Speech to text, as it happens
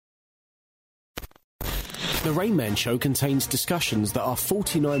The Rain Man Show contains discussions that are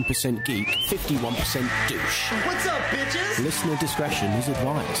 49% geek, 51% douche. What's up, bitches? Listener discretion is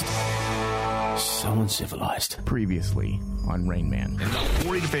advised. So uncivilized. Previously on Rain Man. In about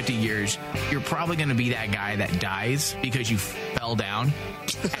 40 to 50 years, you're probably going to be that guy that dies because you fell down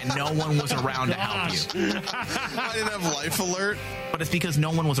and no one was around to help you. I didn't have life alert. But it's because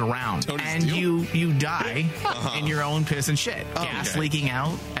no one was around. And you die in your own piss and shit. Gas leaking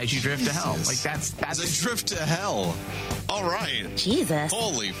out as you drift to hell. Like that's a drift to hell. All right. Jesus.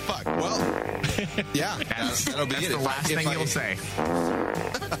 Holy fuck. Well, yeah. That'll be that's it. The last thing you'll say.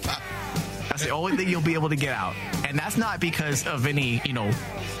 That's the only thing you'll be able to get out. And that's not because of any,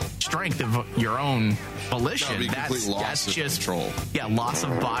 strength of your own volition. That's just control. Yeah, loss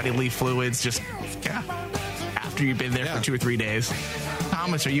of bodily fluids. Just, after you've been there for 2 or 3 days.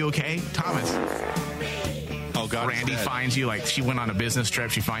 Thomas, are you okay? Thomas. Oh, God. Randy finds you, like she went on a business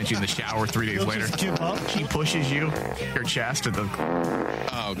trip. She finds you in the shower 3 days later. She pushes your chest to the...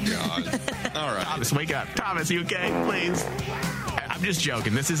 Oh, God. All right. Thomas, wake up. Thomas, you okay? Please. I'm just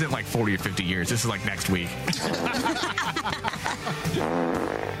joking. This isn't like 40 or 50 years. This is like next week.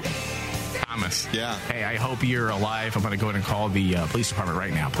 Thomas. Yeah. Hey, I hope you're alive. I'm going to go ahead and call the police department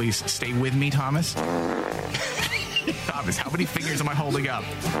right now. Please stay with me, Thomas. Thomas, how many fingers am I holding up?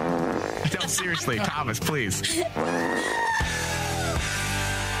 No, seriously, Thomas, please. Can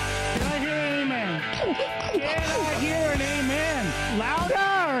I hear an amen? Can I hear an amen?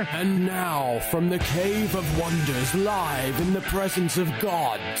 Louder! And now, from the Cave of Wonders, live in the presence of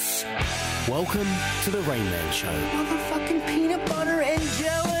gods, welcome to the Rain Man Show. Motherfucking peanut butter and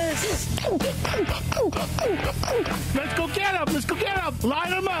jealous. Let's go get him! Let's go get him!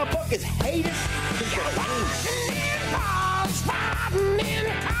 Line him up! Fuckers hate us.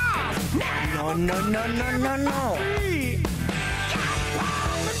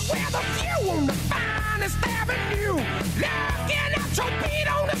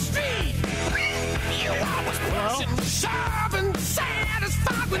 No. Serving,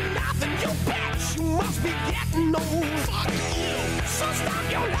 satisfied with nothing. You bitch, you must be getting old. Fuck you. So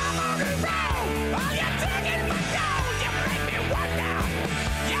stop your love on the road. All you're taking my gold. You make me wonder.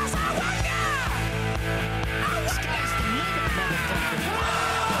 Yes, I wonder.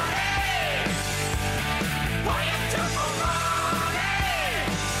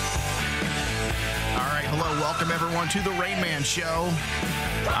 All right, hello, welcome everyone to the Rain Man Show.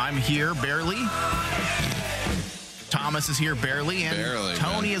 I'm here, barely. Thomas is here barely, and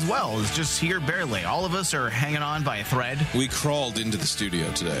Tony man. as well is just here barely. All of us are hanging on by a thread. We crawled into the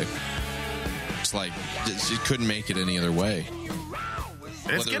studio today. It's like it couldn't make it any other way.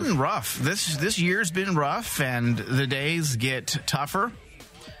 It's getting rough. This year's been rough, and the days get tougher.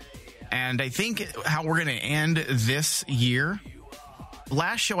 And I think how we're going to end this year.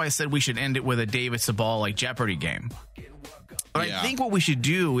 Last show I said we should end it with a David Sabal like Jeopardy game. But I think what we should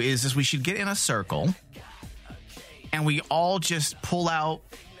do is we should get in a circle. And we all just pull out,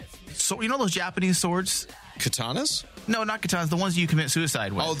 so you know those Japanese swords? Katanas? No, not katanas. The ones you commit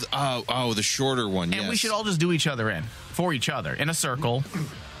suicide with. Oh, the shorter one. And we should all just do each other for each other in a circle.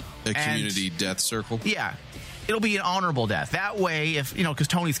 A community death circle. Yeah, it'll be an honorable death. That way, if because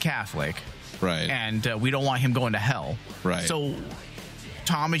Tony's Catholic, right? And we don't want him going to hell, right? So,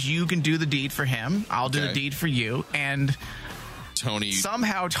 Thomas, you can do the deed for him. I'll do the deed for you, and.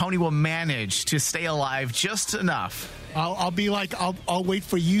 Somehow Tony will manage to stay alive just enough. I'll be like, I'll wait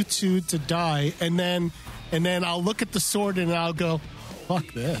for you two to die, and then I'll look at the sword and I'll go,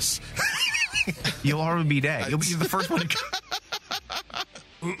 fuck this. You'll already be dead. You'll be the first one to go.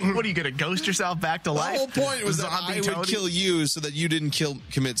 What are you going to ghost yourself back to life? The whole point was that I would kill you so that you didn't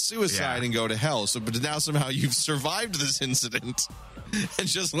commit suicide and go to hell. So, but now somehow you've survived this incident and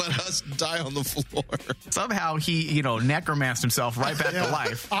just let us die on the floor. Somehow he, necromanced himself right back to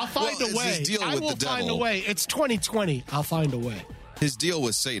life. I'll find a way. I will find a way. It's 2020. I'll find a way. His deal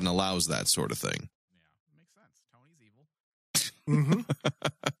with Satan allows that sort of thing. Yeah, makes sense. Tony's evil.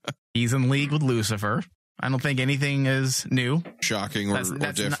 He's in league with Lucifer. I don't think anything is new, shocking, or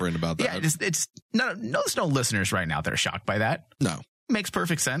different about that. Yeah, it's there's no listeners right now that are shocked by that. No, makes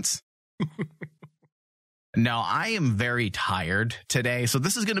perfect sense. No, I am very tired today, so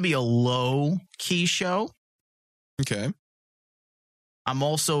this is going to be a low key show. Okay. I'm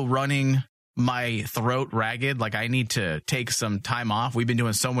also running my throat ragged. Like I need to take some time off. We've been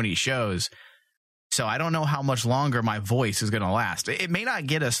doing so many shows, so I don't know how much longer my voice is going to last. It may not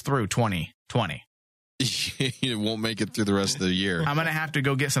get us through 2020. It won't make it through the rest of the year. I'm going to have to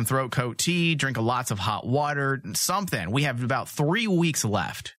go get some throat coat tea, drink lots of hot water, something. We have about 3 weeks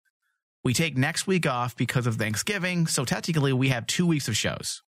left. We take next week off because of Thanksgiving, so technically we have 2 weeks of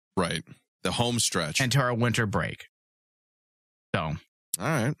shows. Right. The home stretch. into our winter break. So, all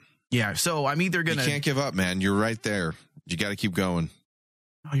right. Yeah. So I'm either going to. You can't give up, man. You're right there. You got to keep going.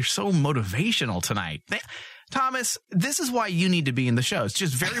 Oh, you're so motivational tonight. Thomas, this is why you need to be in the show. It's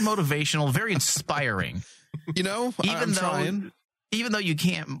just very motivational, very inspiring. You know, I'm trying. Even though you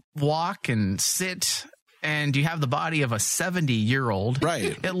can't walk and sit and you have the body of a 70-year-old,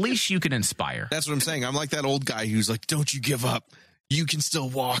 right? At least you can inspire. That's what I'm saying. I'm like that old guy who's like, don't you give up. You can still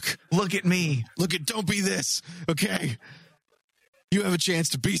walk. Look at me. Don't be this. Okay. You have a chance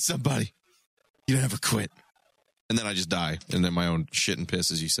to beat somebody. You don't ever quit. And then I just die. And then my own shit and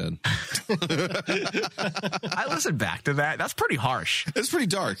piss, as you said. I listened back to that. That's pretty harsh. It's pretty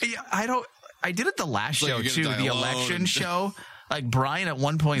dark. Yeah, I did it the last show, too, the alone. election show. Like, Brian at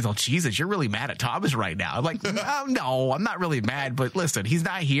one point, he's like, Jesus, you're really mad at Thomas right now. I'm like, oh, no, I'm not really mad. But listen, he's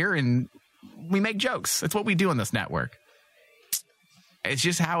not here, and we make jokes. That's what we do on this network. It's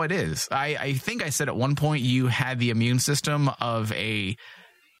just how it is. I think I said at one point you had the immune system of a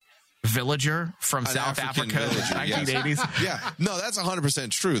villager from South Africa in the 1980s. Yes. Yeah. No, that's 100%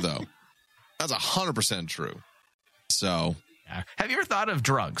 true, though. That's 100% true. So... Have you ever thought of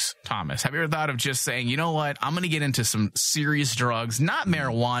drugs, Thomas? Have you ever thought of just saying, you know what, I'm going to get into some serious drugs, not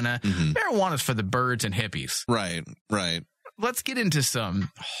marijuana. Mm-hmm. Marijuana's for the birds and hippies. Right. Let's get into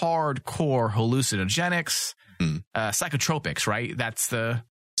some hardcore hallucinogenics, psychotropics, right? That's the...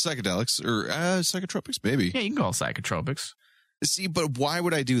 Psychedelics or psychotropics, maybe. Yeah, you can call it psychotropics. See, but why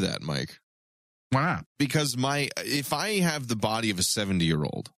would I do that, Mike? Why not? Because if I have the body of a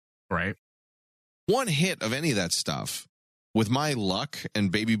 70-year-old, right, one hit of any of that stuff... With my luck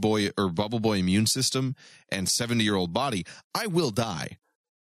and baby boy or bubble boy immune system and 70-year-old body, I will die.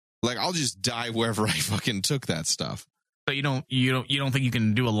 Like, I'll just die wherever I fucking took that stuff. So you don't think you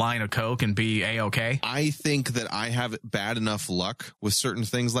can do a line of coke and be A-okay? I think that I have bad enough luck with certain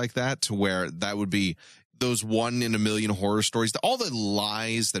things like that to where that would be those 1 in a million horror stories, all the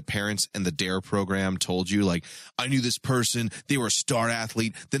lies that parents and the DARE program told you, like, I knew this person, they were a star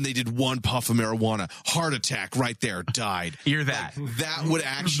athlete, then they did 1 puff of marijuana, heart attack right there, died. You're that. Like, that would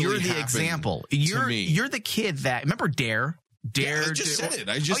actually happen. You're the example. You're the kid that, remember DARE? DARE. Yeah, I just said it.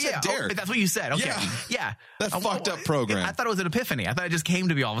 I just said DARE. Oh, that's what you said. Okay. Yeah. That fucked up program. I thought it was an epiphany. I thought it just came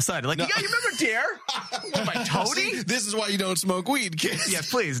to me all of a sudden. Like, no. Yeah, you remember DARE? What, by Tony? See, this is why you don't smoke weed, kids.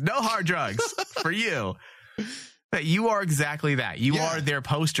 Yes, please. No hard drugs for you. You are exactly that. You are their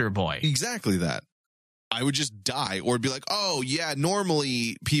poster boy. Exactly that. I would just die or be like, oh, yeah,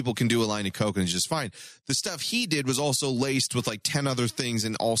 normally people can do a line of coke and it's just fine. The stuff he did was also laced with like 10 other things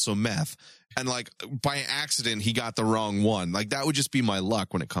and also meth. And like by accident, he got the wrong one. Like that would just be my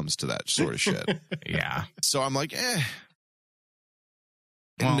luck when it comes to that sort of shit. Yeah. So I'm like,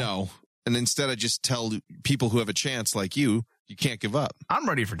 no. And instead I just tell people who have a chance like you can't give up. I'm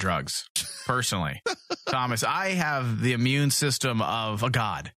ready for drugs, personally. Thomas, I have the immune system of a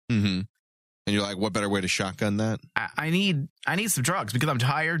god. Mm-hmm. And you're like, what better way to shotgun that? I need some drugs because I'm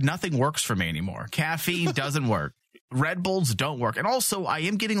tired. Nothing works for me anymore. Caffeine doesn't work. Red Bulls don't work. And also, I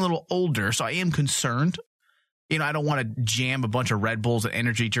am getting a little older, so I am concerned. You know, I don't want to jam a bunch of Red Bulls and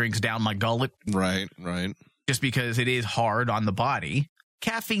energy drinks down my gullet. Right. Just because it is hard on the body.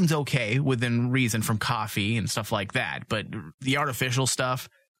 Caffeine's okay within reason from coffee and stuff like that. But the artificial stuff,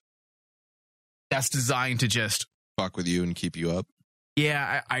 that's designed to just fuck with you and keep you up.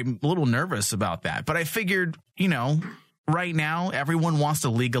 Yeah, I'm a little nervous about that. But I figured, you know, right now, everyone wants to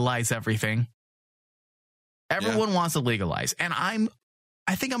legalize everything. Everyone wants to legalize. And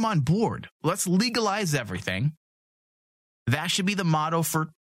I think I'm on board. Let's legalize everything. That should be the motto for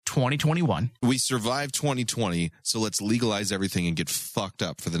 2021. We survived 2020, so let's legalize everything and get fucked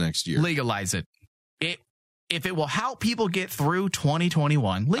up for the next year. Legalize it. If it will help people get through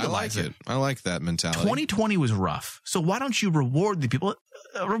 2021, legalize it. I like that mentality. 2020 was rough. So why don't you reward the people?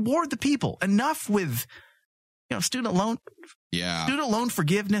 Reward the people. Enough with, student loan. Yeah. Student loan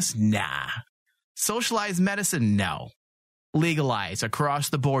forgiveness? Nah. Socialized medicine? No. Legalize across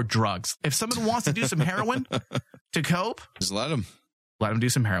the board drugs. If someone wants to do some heroin to cope, just let them. Let them do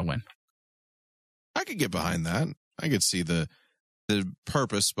some heroin. I could get behind that. I could see the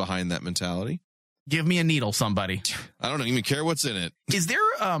purpose behind that mentality. Give me a needle, somebody. I don't even care what's in it. Is there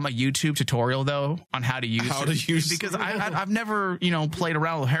a YouTube tutorial, though, on how to use it? Because I've never, played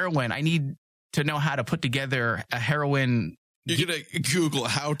around with heroin. I need to know how to put together a heroin. You're going to Google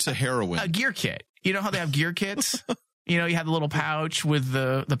how to heroin. A gear kit. You know how they have gear kits? You have the little pouch with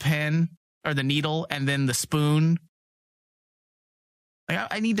the pen or the needle and then the spoon.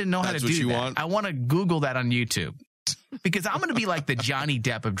 I need to know how to do that. I want to Google that on YouTube. Because I'm going to be like the Johnny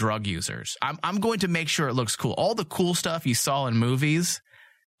Depp of drug users. I'm going to make sure it looks cool. All the cool stuff you saw in movies,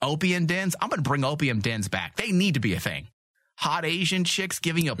 Opium dens. I'm going to bring opium dens back. They need to be a thing. Hot Asian chicks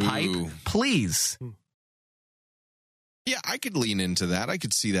giving you a pipe. Ooh. Please. Yeah, I could lean into that. I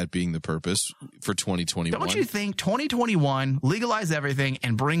could see that being the purpose for 2021. Don't you think 2021, legalize everything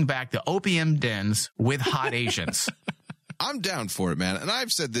and bring back the opium dens with hot Asians? I'm down for it, man. And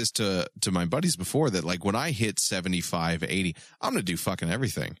I've said this to my buddies before that, like, when I hit 75, 80, I'm going to do fucking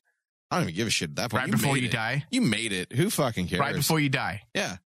everything. I don't even give a shit at that point. Right before you die? You made it. Who fucking cares? Right before you die.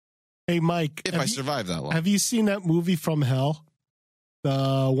 Yeah. Hey, Mike. If I survive that long. Have you seen that movie From Hell?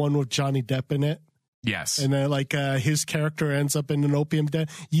 The one with Johnny Depp in it? Yes. And then, his character ends up in an opium den.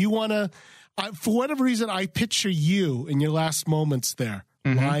 You want to, for whatever reason, I picture you in your last moments there,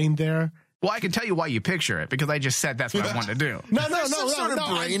 lying there. Well, I can tell you why you picture it, because I just said that's what I want to do. No. Some sort of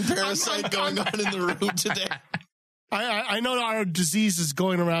brain parasite going on in the room today. I know our disease is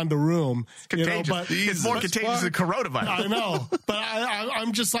going around the room, Contagious. but it's more contagious than coronavirus. I know, but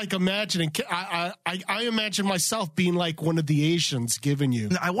I'm just like imagining. I imagine myself being like one of the Asians giving you.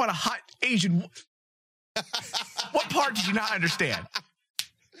 I want a hot Asian. What part did you not understand?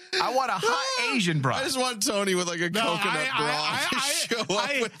 I want a hot Asian bro. I just want Tony with like a coconut bra to show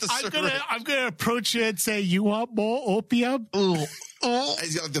up with the syringe. I'm gonna approach you and say, "You want more opium?" Ooh.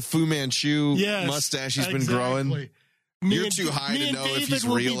 He's got like the Fu Manchu mustache he's been growing. You're too high to know if he's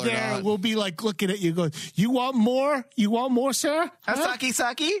real or not. We'll be like looking at you going, "You want more? You want more, sir?" Saki.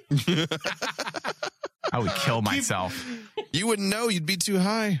 I would kill myself. You wouldn't know. You'd be too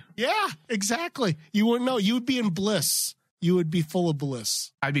high. Yeah, exactly. You wouldn't know. You would be in bliss. You would be full of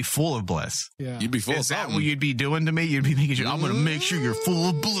bliss. I'd be full of bliss. Yeah. You'd be full of Is that something. what you'd be doing to me? You'd be making sure, I'm going to make sure you're full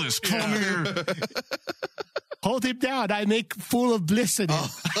of bliss. Come here. Hold him down. I make full of bliss in him.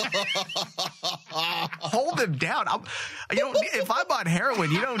 Hold him down. If I'm on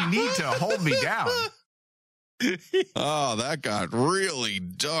heroin, you don't need to hold me down. Oh, that got really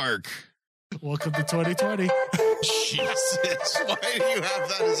dark. Welcome to 2020. Jesus. Why do you have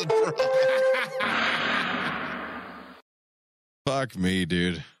that as a problem? Fuck me,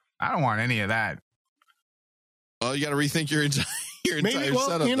 dude. I don't want any of that. Well, you got to rethink your entire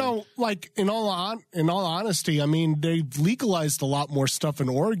setup. You know, like in all honesty, I mean, they've legalized a lot more stuff in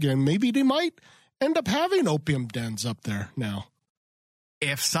Oregon. Maybe they might end up having opium dens up there now.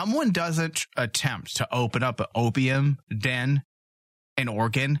 If someone doesn't attempt to open up an opium den in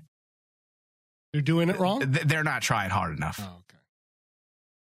Oregon, they're doing it wrong. They're not trying hard enough. Oh, okay.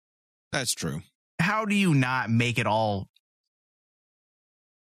 That's true. How do you not make it all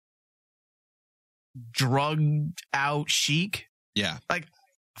drugged out chic? Yeah. Like,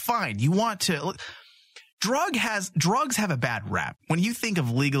 fine, you want to. Drugs have a bad rap. When you think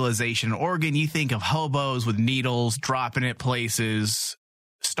of legalization in Oregon, you think of hobos with needles dropping at places,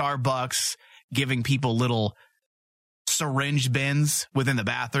 Starbucks giving people little syringe bins within the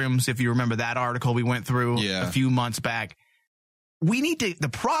bathrooms. If you remember that article we went through a few months back, the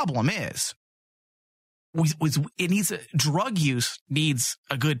problem is, drug use needs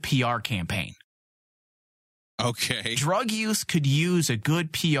a good PR campaign. Okay. Drug use could use a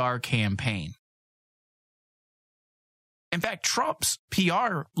good PR campaign. In fact, Trump's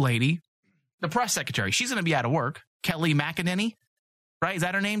PR lady, the press secretary, she's going to be out of work. Kelly McEnany, right? Is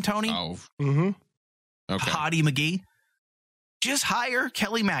that her name, Tony? Oh. Mm-hmm. Okay. Hottie McGee. Just hire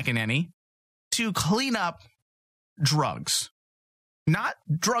Kelly McEnany to clean up drugs. Not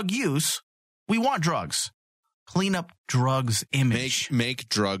drug use. We want drugs. Clean up drugs image. Make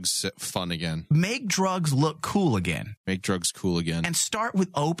drugs fun again. Make drugs look cool again. Make drugs cool again. And start with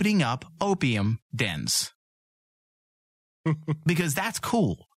opening up opium dens. Because that's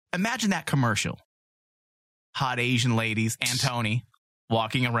cool. Imagine that commercial. Hot Asian ladies and Tony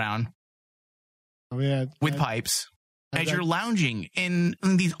walking around with pipes as you're lounging in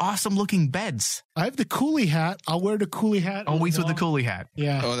these awesome looking beds. I have the coolie hat. I'll wear the coolie hat. Always with the coolie hat.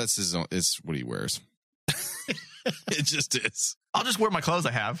 Yeah. Oh, that's his own. It's what he wears. It just is. I'll just wear my clothes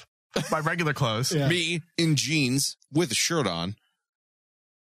I have. My regular clothes. Yeah. Me in jeans with a shirt on.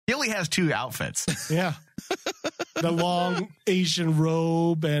 He only has two outfits. Yeah. The long Asian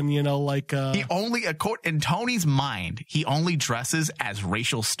robe and, he only, in Tony's mind, he only dresses as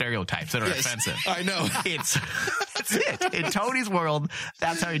racial stereotypes that are offensive. I know. That's it. In Tony's world,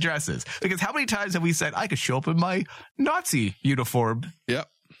 that's how he dresses. Because how many times have we said, I could show up in my Nazi uniform? Yep.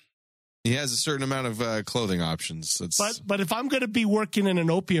 He has a certain amount of clothing options. But if I'm going to be working in an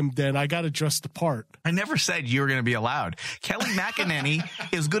opium den, I got to dress the part. I never said you were going to be allowed. Kelly McEnany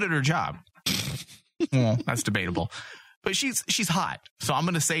is good at her job. Well, that's debatable. But she's hot, so I'm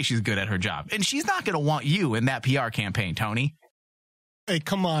going to say she's good at her job. And she's not going to want you in that PR campaign, Tony. Hey,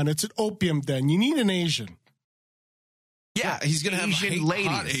 come on. It's an opium den. You need an Asian. Yeah, he's going to have Asian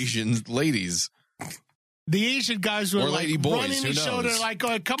hot Asian ladies. The Asian guys were Or like lady boys, running who the show. knows? They're like,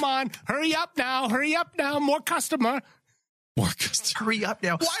 oh, come on, hurry up now, more customer. More customer. Hurry up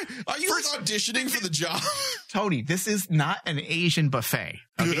now. Why? Are you auditioning for the job? Tony, this is not an Asian buffet.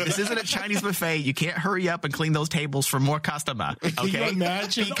 Okay, this isn't a Chinese buffet. You can't hurry up and clean those tables for more customer. Okay, Can you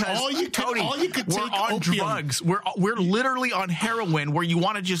imagine? Because all you could we're take on opium. drugs. We're literally on heroin where you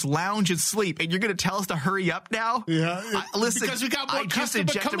want to just lounge and sleep, and you're going to tell us to hurry up now? Yeah, listen, because we got more I just customer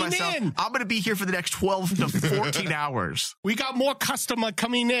injected coming myself. in. I'm going to be here for the next 12 to 14 hours. We got more customer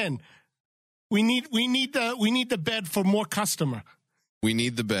coming in. We need the bed for more customer. We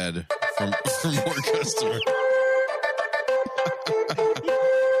need the bed for more customer.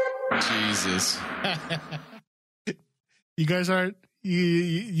 Jesus. You guys aren't.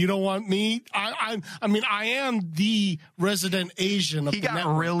 You don't want me. I mean, I am the resident Asian of He the got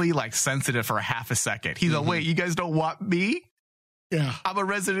network. really sensitive for a half a second. He's like, wait, you guys don't want me? Yeah. I'm a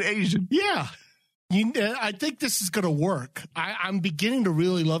resident Asian. Yeah. I think this is going to work. I'm beginning to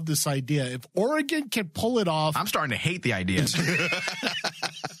really love this idea. If Oregon can pull it off. I'm starting to hate the idea.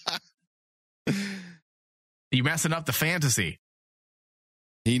 You're messing up the fantasy.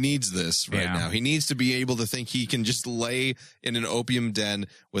 He needs this right now. He needs to be able to think he can just lay in an opium den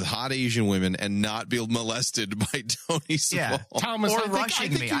with hot Asian women and not be molested by Tony Savoy. Yeah, Thomas, or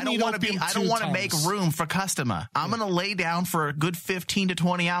rushing me. I don't want to be. I don't want to make room for customer. I'm going to lay down for a good 15 to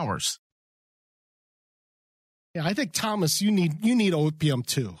 20 hours. Yeah, I think Thomas, you need opium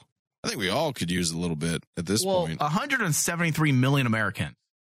too. I think we all could use a little bit at this point. 173 million Americans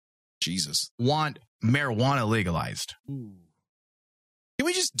Jesus want marijuana legalized. Ooh. Can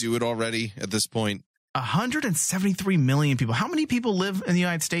we just do it already at this point? 173 million people. How many people live in the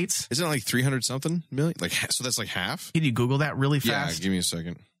United States? Isn't it like 300 something million? So that's like half? Can you Google that really fast? Yeah, give me a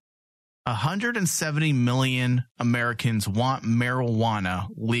second. 170 million Americans want marijuana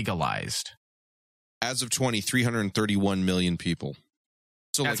legalized. As of 331 million people.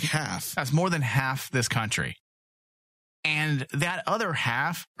 So That's like half. That's more than half this country. And that other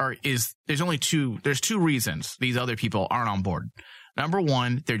half there's two reasons these other people aren't on board. Number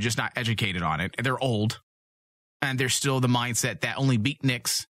one, they're just not educated on it. They're old. And they're still the mindset that only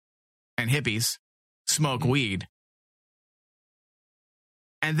beatniks and hippies smoke weed.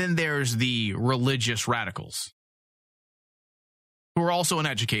 And then there's the religious radicals who are also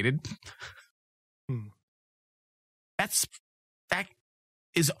uneducated.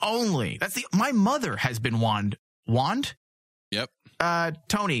 My mother has been wand? Yep.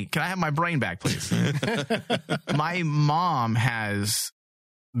 Tony, can I have my brain back, please? My mom has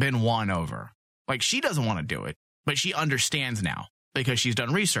been won over. Like, she doesn't want to do it, but she understands now because she's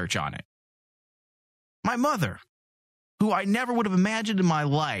done research on it. My mother, who I never would have imagined in my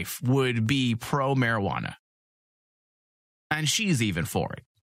life would be pro marijuana. And she's even for it.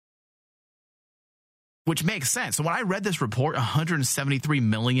 Which makes sense. So when I read this report, 173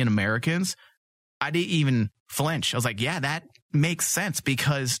 million Americans, I didn't even flinch. I was like, yeah, that makes sense,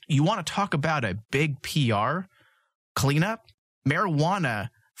 because you want to talk about a big PR cleanup. Marijuana,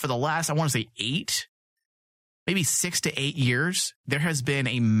 for the last, I want to say 6 to 8 years, there has been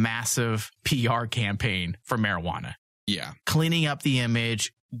a massive PR campaign for marijuana. Yeah. Cleaning up the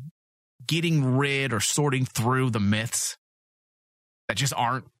image, getting rid or sorting through the myths that just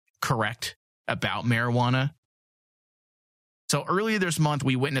aren't correct about marijuana. So earlier this month,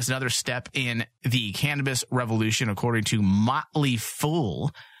 we witnessed another step in the cannabis revolution. According to Motley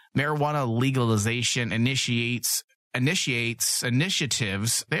Fool, marijuana legalization initiatives.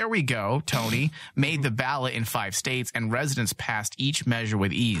 There we go, Tony. Made the ballot in 5 states, and residents passed each measure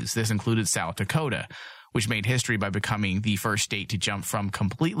with ease. This included South Dakota, which made history by becoming the first state to jump from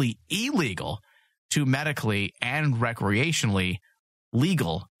completely illegal to medically and recreationally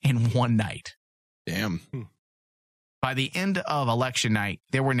legal in one night. Damn. By the end of election night,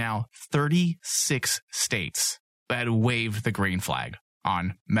 there were now 36 states that had waved the green flag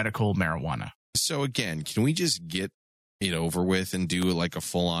on medical marijuana. So again, can we just get it over with and do like a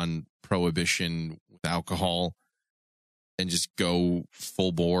full-on prohibition with alcohol and just go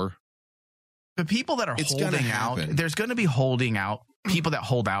full bore? The people that are holding out, there's going to be holding out, people that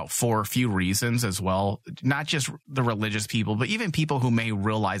hold out for a few reasons as well. Not just the religious people, but even people who may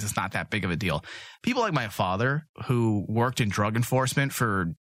realize it's not that big of a deal. People like my father, who worked in drug enforcement for,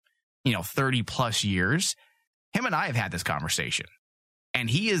 30 plus years. Him and I have had this conversation, and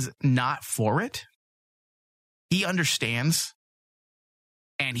he is not for it. He understands.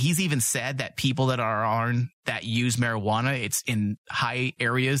 And he's even said that people that use marijuana, it's in high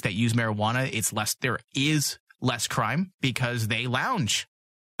areas that use marijuana, there is less crime because they lounge.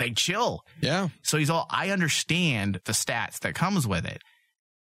 Like, chill. Yeah. So he's all, I understand the stats that comes with it.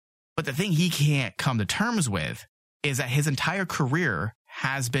 But the thing he can't come to terms with is that his entire career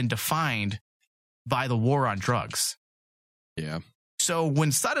has been defined by the war on drugs. Yeah. So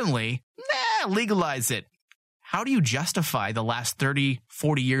when suddenly, legalize it, how do you justify the last 30,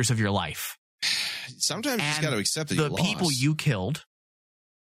 40 years of your life? Sometimes you just got to accept that the you lost. people you killed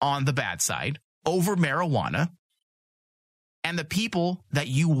on the bad side over marijuana, and the people that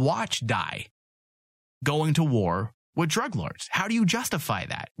you watch die going to war with drug lords. How do you justify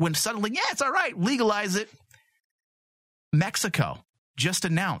that when suddenly, it's all right, legalize it? Mexico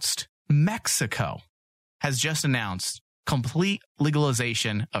has just announced complete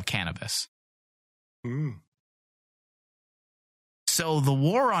legalization of cannabis. So the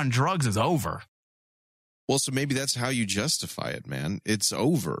war on drugs is over. Well, so maybe that's how you justify it, man. It's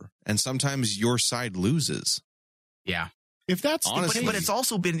over. And sometimes your side loses. Yeah. If that's honestly, but it's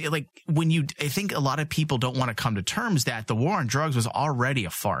also been like I think a lot of people don't want to come to terms that the war on drugs was already a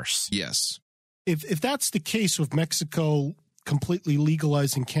farce. Yes. If that's the case with Mexico completely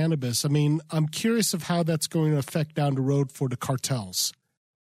legalizing cannabis, I mean, I'm curious of how that's going to affect down the road for the cartels,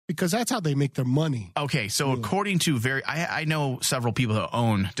 because that's how they make their money. Okay, so according to I know several people who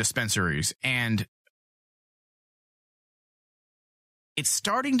own dispensaries, and it's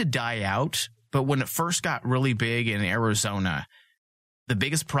starting to die out. But when it first got really big in Arizona, the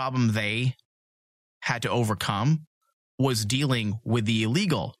biggest problem they had to overcome was dealing with the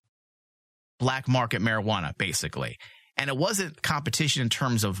illegal black market marijuana, basically. And it wasn't competition in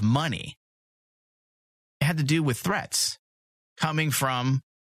terms of money. It had to do with threats coming from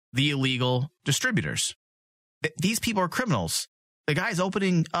the illegal distributors. These people are criminals. The guys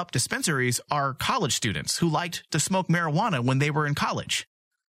opening up dispensaries are college students who liked to smoke marijuana when they were in college.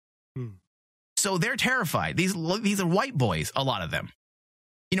 So they're terrified. These are white boys, a lot of them,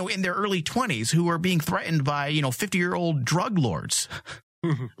 in their early 20s, who are being threatened by, 50-year-old drug lords.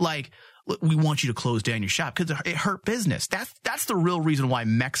 Like, we want you to close down your shop because it hurt business. That's the real reason why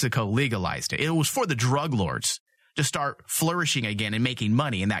Mexico legalized it. It was for the drug lords to start flourishing again and making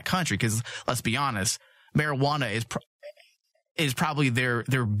money in that country. Because let's be honest, marijuana is probably their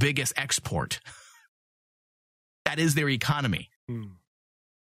biggest export. That is their economy.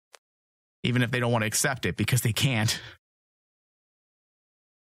 Even if they don't want to accept it because they can't.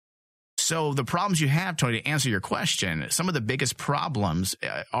 So the problems you have, Tony, to answer your question, some of the biggest problems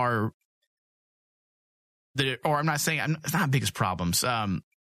are or I'm not saying it's not biggest problems.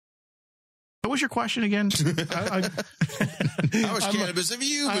 What was your question again? How much cannabis have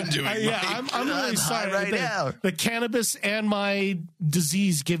you been doing? I'm really sorry right now. The cannabis and my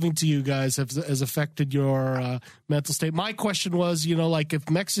disease giving to you guys has affected your mental state. My question was, like if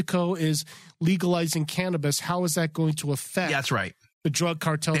Mexico is legalizing cannabis, how is that going to affect? That's right. The drug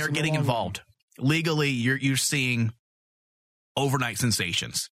cartels. They're getting involved. Legally, you're seeing overnight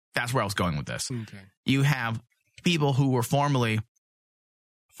sensations. That's where I was going with this. Okay. You have people who were formerly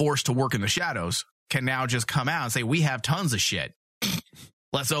forced to work in the shadows can now just come out and say, we have tons of shit.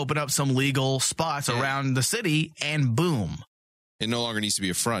 Let's open up some legal spots around the city, and boom. It no longer needs to be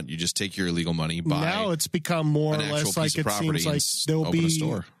a front. You just take your illegal money, buy. Now it's become more or less like it seems like there'll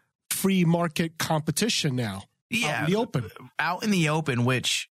be free market competition now. Yeah. Out in the open. Out in the open,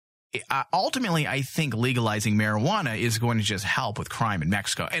 which ultimately I think legalizing marijuana is going to just help with crime in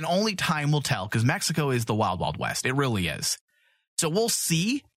Mexico. And only time will tell, because Mexico is the wild, wild west. It really is. So we'll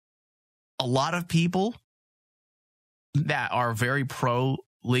see a lot of people that are very pro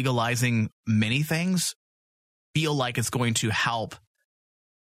legalizing many things feel like it's going to help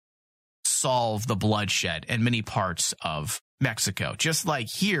solve the bloodshed in many parts of Mexico. Just like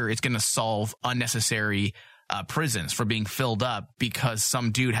here, it's going to solve unnecessary prisons for being filled up because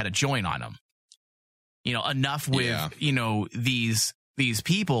some dude had a joint on him. Enough with, these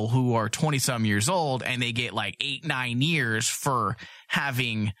people who are 20 some years old and they get like 8-9 years for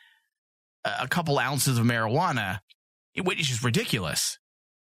having a couple ounces of marijuana, which is just ridiculous.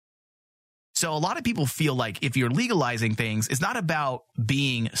 So a lot of people feel like if you're legalizing things, it's not about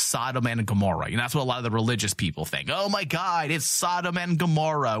being Sodom and Gomorrah. That's what a lot of the religious people think. Oh my God, it's Sodom and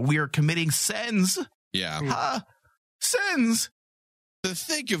Gomorrah. We are committing sins. Yeah. Sins. To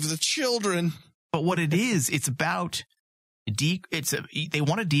think of the children. But what it is, it's about they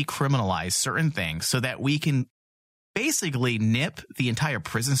want to decriminalize certain things so that we can basically nip the entire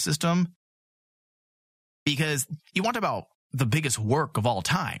prison system, because you want about the biggest work of all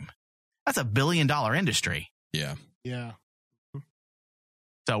time. That's $1 billion industry. Yeah. Yeah.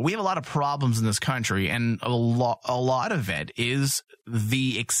 So we have a lot of problems in this country, and a lot of it is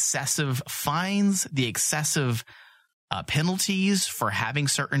the excessive fines, the excessive penalties for having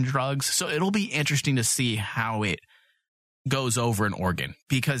certain drugs. So it'll be interesting to see how it goes over in Oregon,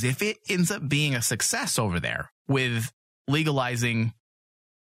 because if it ends up being a success over there with legalizing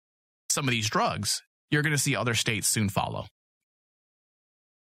some of these drugs, you're going to see other states soon follow.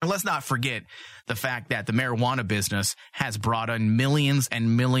 And let's not forget the fact that the marijuana business has brought in millions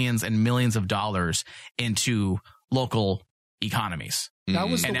and millions and millions of dollars into local economies. That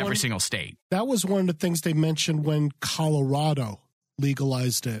was in every single state. That was one of the things they mentioned when Colorado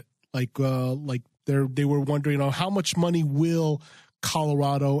legalized it. Like they were wondering, how much money will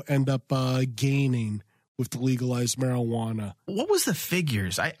Colorado end up gaining with the legalized marijuana? What was the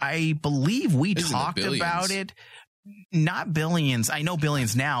figures? I believe we talked about it. Not billions. I know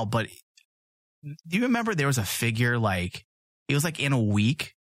billions now, but do you remember there was a figure it was like in a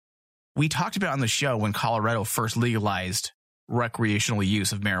week? We talked about it on the show when Colorado first legalized recreational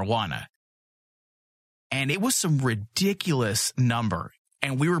use of marijuana. And it was some ridiculous number.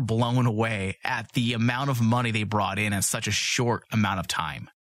 And we were blown away at the amount of money they brought in such a short amount of time.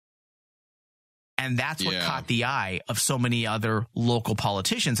 And that's what caught the eye of so many other local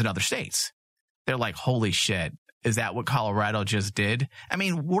politicians in other states. They're like, holy shit, is that what Colorado just did? I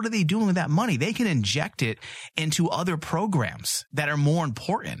mean, what are they doing with that money? They can inject it into other programs that are more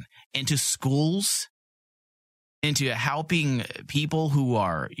important, into schools, into helping people who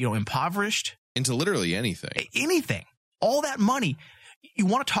are, impoverished. Into literally anything. Anything. All that money. You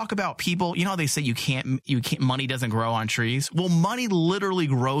want to talk about people, they say you can't, money doesn't grow on trees. Well, money literally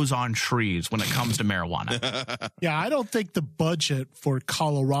grows on trees when it comes to marijuana. Yeah, I don't think the budget for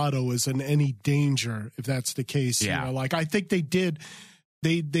Colorado is in any danger if that's the case. Yeah. I think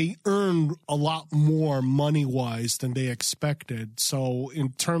they earned a lot more money wise than they expected. So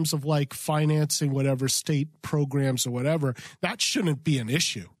in terms of financing whatever state programs or whatever, that shouldn't be an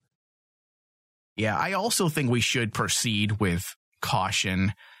issue. Yeah, I also think we should proceed with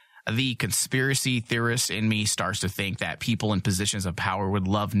caution. The conspiracy theorist in me starts to think that people in positions of power would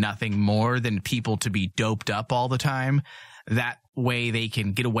love nothing more than people to be doped up all the time. That way they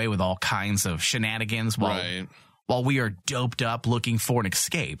can get away with all kinds of shenanigans while we are doped up looking for an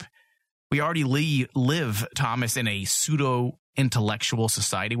escape. We already live, Thomas, in a pseudo-intellectual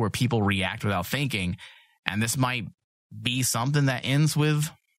society where people react without thinking. And this might be something that ends with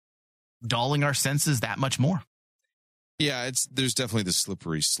dulling our senses that much more. Yeah, there's definitely the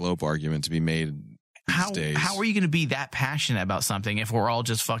slippery slope argument to be made these days. How are you going to be that passionate about something if we're all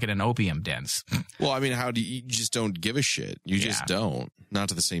just fucking in opium dens? Well, I mean, you just don't give a shit. You just don't. Not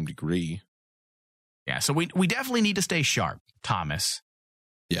to the same degree. Yeah, so we definitely need to stay sharp, Thomas.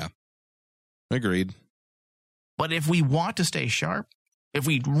 Yeah. Agreed. But if we want to stay sharp, if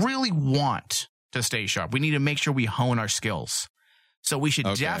we really want to stay sharp, we need to make sure we hone our skills. So we should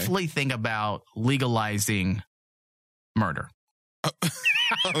definitely think about legalizing murder.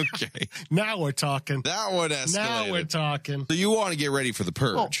 Okay. Now we're talking. That one escalated. Now we're talking. So you want to get ready for the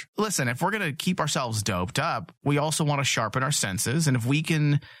purge. Well, listen, if we're going to keep ourselves doped up, we also want to sharpen our senses. And if we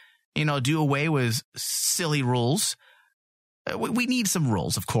can, do away with silly rules, we need some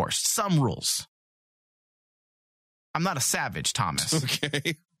rules, of course. Some rules. I'm not a savage, Thomas.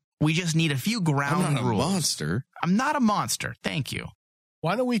 Okay. We just need a few ground rules. I'm not a monster. I'm not a monster. Thank you.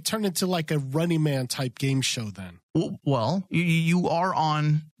 Why don't we turn into a Running Man type game show then? Well, you are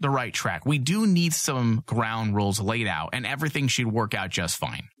on the right track. We do need some ground rules laid out, and everything should work out just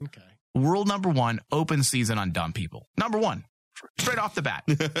fine. Okay. Rule number 1, open season on dumb people. Number 1, straight off the bat.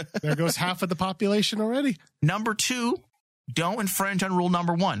 There goes half of the population already. Number 2, don't infringe on rule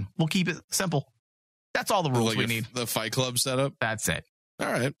number 1. We'll keep it simple. That's all the rules we need. The Fight Club setup? That's it.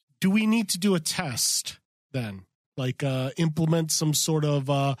 All right. Do we need to do a test then? Implement some sort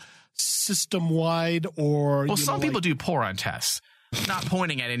of system-wide or... Well, some people do pour-on tests. Not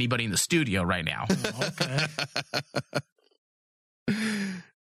pointing at anybody in the studio right now. Oh, okay.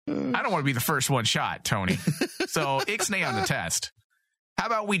 I don't want to be the first one shot, Tony. So, ixnay on the test. How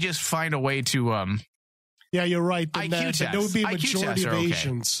about we just find a way to... Yeah, you're right. IQ test. There would be a IQ majority of okay.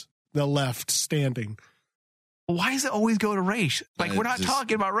 Asians, the left, standing. Why does it always go to race? We're not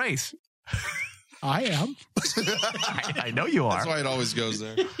talking about race. I am. I know you are. That's why it always goes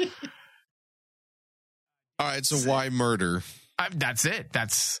there. All right, so why murder? That's it.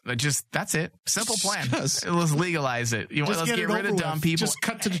 That's it. Simple plan. Let's legalize it. Let's get rid of dumb people. Just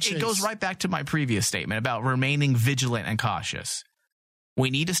cut to the chase. It goes right back to my previous statement about remaining vigilant and cautious.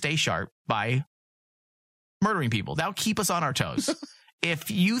 We need to stay sharp by murdering people. That'll keep us on our toes. If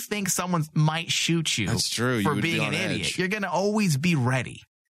you think someone might shoot you That's true. for being an idiot, you're going to always be ready.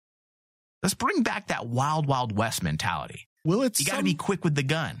 Let's bring back that wild, wild west mentality. You got to be quick with the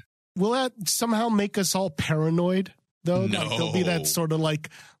gun. Will that somehow make us all paranoid? though? No. Like, there'll be that sort of like.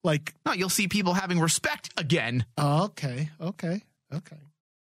 No, you'll see people having respect again. Oh, okay.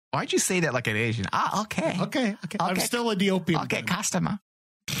 Why'd you say that like an Asian? Okay. I'm still in the opium. Okay, game. customer.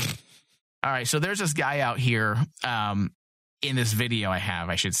 All right, so there's this guy out here in this video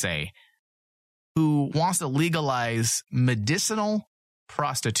I should say, who wants to legalize medicinal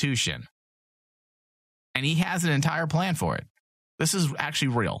prostitution. And he has an entire plan for it. This is actually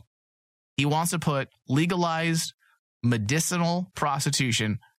real. He wants to put legalized medicinal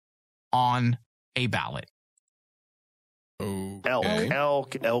prostitution on a ballot. Okay.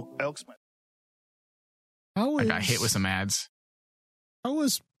 Elks. I got hit with some ads. How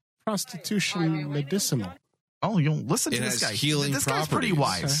is prostitution medicinal? Oh, you'll listen to It this has guy. healing This guy's pretty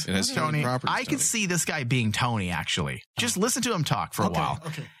properties. wise. It has healing Tony, properties, I could Tony. see this guy being Tony, actually. Just listen to him talk for a while.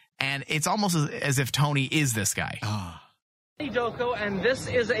 Okay. And it's almost as if Tony is this guy. Doko, and this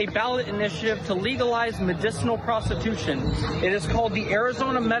is a ballot initiative to legalize medicinal prostitution. It is called the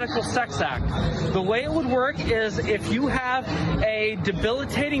Arizona Medical Sex Act. The way it would work is if you have a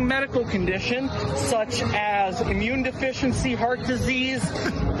debilitating medical condition such as immune deficiency, heart disease,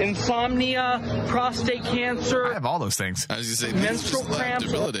 insomnia, prostate I cancer, have all those things. I was going to say, these are Menstrual just cramps.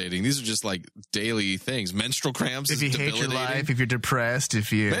 debilitating. These are just like daily things. Menstrual cramps If you is hate your debilitating. life, if you're depressed,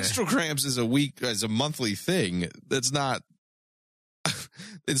 if you... Menstrual cramps is a monthly thing. That's not.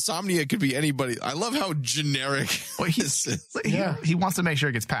 Insomnia could be anybody. I love how generic Well, this is. he wants to make sure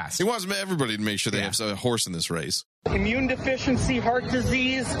it gets passed. He wants everybody to make sure they have a horse in this race. immune deficiency, heart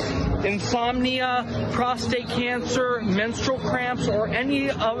disease, insomnia, prostate cancer, menstrual cramps, or any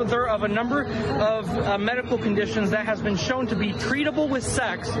other of a number of medical conditions that has been shown to be treatable with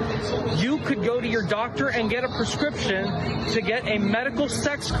sex, you could go to your doctor and get a prescription to get a medical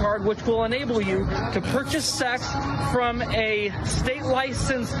sex card, which will enable you to purchase sex from a state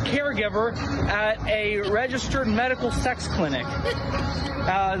licensed caregiver at a registered medical sex clinic.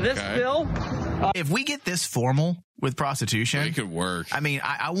 This bill... If we get this formal with prostitution, It could work. I mean,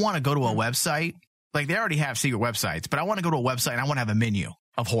 I want to go to a website. Like, they already have secret websites, but I want to go to a website and I want to have a menu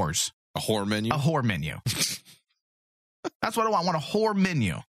of whores. A whore menu. A whore menu. That's what I want. I want a whore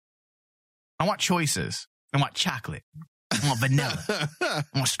menu. I want choices. I want chocolate. I want vanilla. I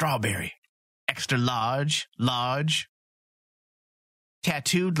want strawberry. Extra large,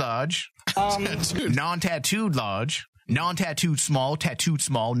 tattooed large, non-tattooed large, non-tattooed small, tattooed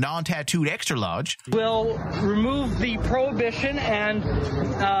small, non-tattooed extra large. will remove the prohibition and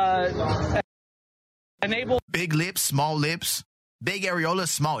enable Big lips, big areolas,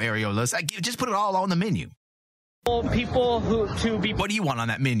 small areolas. Just put it all on the menu. people who to be What do you want on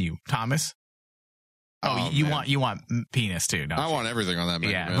that menu, Thomas? Oh, you man. want penis too, don't I you? want everything on that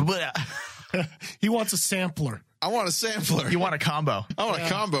menu, Yeah, man. but He wants a sampler. I want a sampler. you want a combo. I want a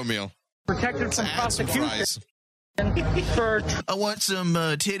combo meal. protected from Add some prosecution fries. for I want some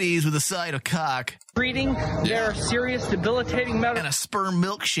titties with a side of cock treating their serious debilitating and medical a sperm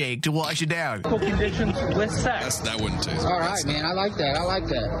milkshake to wash it down. conditions with sex. That wouldn't taste All good. right, man. I like that.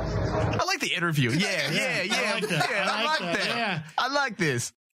 I like the interview. Yeah. I like that. I like that. Yeah. I like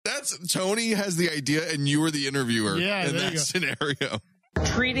this. That's Tony has the idea, and you were the interviewer Yeah, in there that you go. scenario.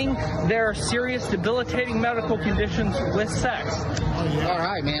 Treating their serious debilitating medical conditions with sex. All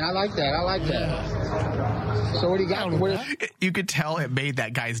right, man. I like that. So what do you got? You could tell it made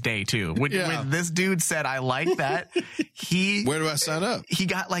that guy's day too. When this dude said, "I like that," Where do I sign up? he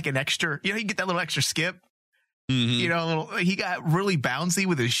got like an extra. You know, he get that little extra skip. Mm-hmm. You know, he got really bouncy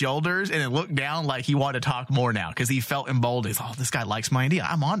with his shoulders, and it looked down like he wanted to talk more now because he felt emboldened. Oh, this guy likes my idea.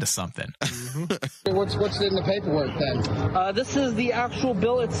 I'm onto something. What's in the paperwork then? This is the actual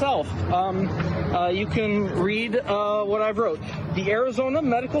bill itself. You can read what I've wrote. The Arizona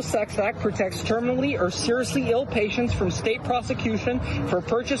Medical Sex Act protects terminally or seriously ill patients from state prosecution for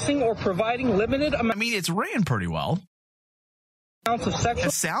purchasing or providing limited I mean, it's ran pretty well. amounts of sexual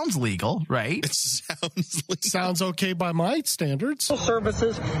It sounds legal, right? It sounds like Sounds okay by my standards.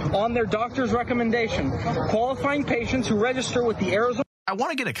 services on their doctor's recommendation. Qualifying patients who register with the Arizona I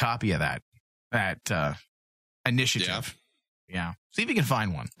want to get a copy of that initiative. Yeah. See if you can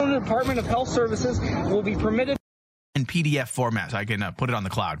find one Department of Health Services will be permitted in PDF format so I can put it on the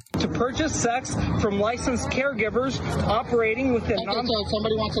cloud. to purchase sex from licensed caregivers operating within Okay, so if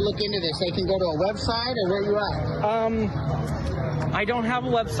somebody wants to look into this, they can go to a website or where you at? I don't have a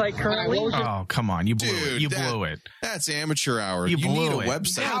website currently. All right, what was Oh, come on. You blew Dude, it. You that- blew it. That's amateur hour. You You blew need a it.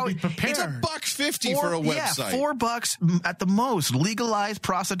 website. How- Be prepared. It's $1.50 for a website. Yeah, $4 at the most.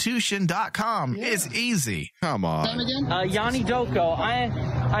 Legalizeprostitution.com. It's easy. Come Name on. again? Yanni Doko.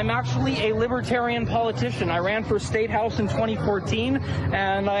 I'm actually a libertarian politician. I ran for state house in 2014,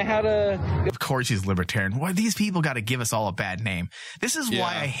 and I had Of course he's libertarian. Why these people got to give us all a bad name? This is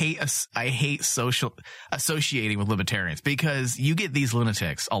why I hate associating with libertarians, because you get these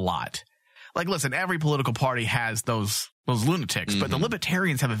lunatics a lot. Like, listen, every political party has those lunatics, but the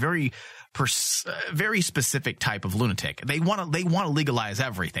libertarians have a very specific type of lunatic. They want to legalize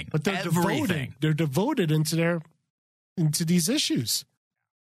everything, but they're devoted. They're devoted into these issues.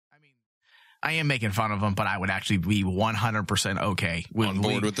 I mean, I am making fun of them, but I would actually be 100% okay on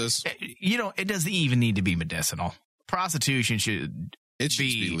board with this. It doesn't even need to be medicinal. Prostitution should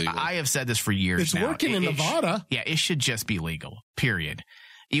be legal. I have said this for years. It's working in Nevada. It should just be legal. Period.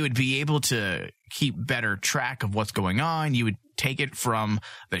 You would be able to keep better track of what's going on. You would take it from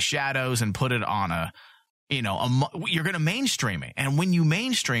the shadows and put it on you're going to mainstream it. And when you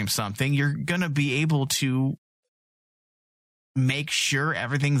mainstream something, you're going to be able to make sure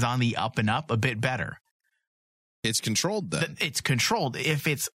everything's on the up and up a bit better. It's controlled then. It's controlled. If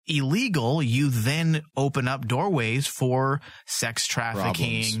it's illegal, you then open up doorways for sex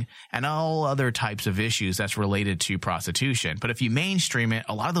trafficking and all other types of issues that's related to prostitution. But if you mainstream it,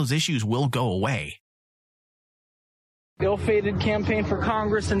 a lot of those issues will go away. ill-fated campaign for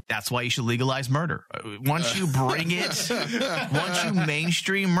Congress, and that's why you should legalize murder. Once you bring it, once you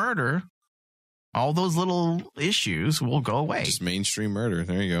mainstream murder, all those little issues will go away. Just mainstream murder.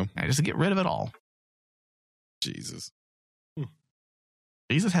 There you go. Just get rid of it all. Jesus.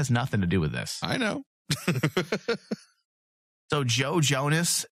 Jesus has nothing to do with this. I know. So Joe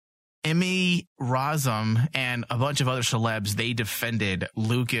Jonas, Emmy Rossum, and a bunch of other celebs, they defended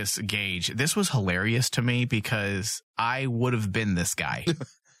Lucas Gage. This was hilarious to me because I would have been this guy.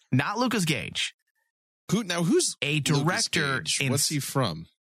 Not Lucas Gage. Who's a director? What's he from?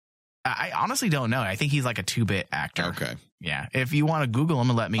 I honestly don't know. I think he's like a 2-bit actor. Okay. Yeah. If you want to Google him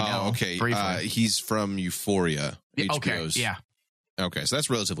and let me know. Okay. He's from Euphoria. HBO's. Okay. Yeah. Okay. So that's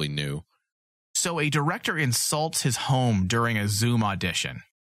relatively new. So a director insults his home during a Zoom audition.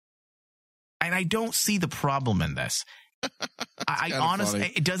 And I don't see the problem in this. I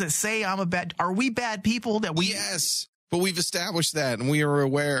honestly, does it say are we bad people that we? Yes. But we've established that and we are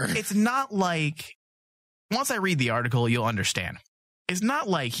aware. It's not like, once I read the article, you'll understand. It's not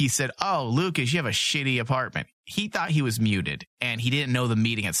like he said, "Oh, Lucas, you have a shitty apartment." He thought he was muted and he didn't know the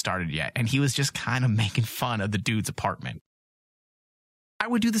meeting had started yet. And he was just kind of making fun of the dude's apartment. I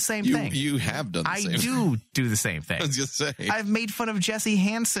would do the same thing. You have done the same thing. I do the same thing. I was just saying. I've made fun of Jesse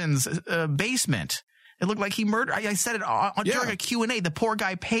Hansen's basement. It looked like he murdered. I said it during a Q&A. The poor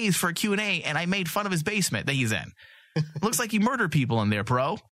guy pays for a Q&A, and I made fun of his basement that he's in. Looks like he murdered people in there,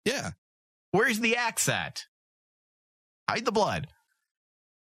 bro. Yeah. Where's the axe at? Hide the blood.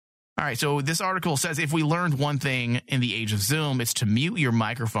 All right, so this article says, if we learned one thing in the age of Zoom, it's to mute your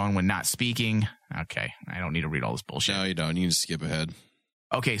microphone when not speaking. Okay, I don't need to read all this bullshit. No, you don't. You can just skip ahead.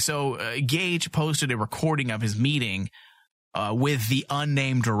 Okay, so Gage posted a recording of his meeting with the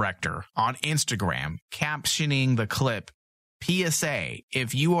unnamed director on Instagram, captioning the clip, PSA,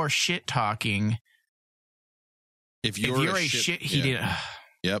 if you are shit-talking... If you're a shit... He did...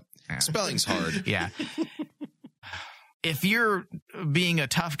 Yep. Spelling's hard. Yeah. If you're being a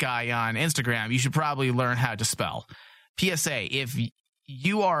tough guy on Instagram, you should probably learn how to spell. PSA, if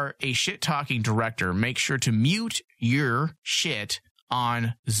you are a shit-talking director, make sure to mute your shit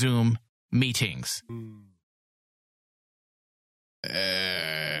on Zoom meetings.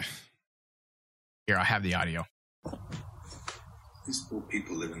 Here, I have the audio. These poor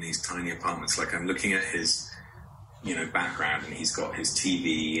people live in these tiny apartments. Like, I'm looking at his, background, and he's got his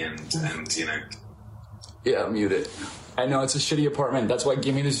TV and Yeah, mute it. I know it's a shitty apartment. That's why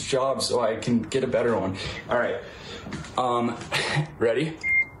give me this job so I can get a better one. All right. Ready?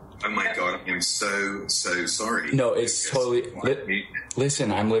 Oh my God, I'm so sorry. No, it's totally...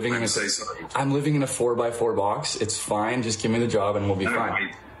 Listen, I'm living in a 4x4 box. It's fine. Just give me the job and we'll be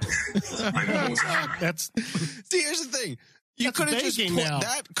fine. See, here's the thing. You could have just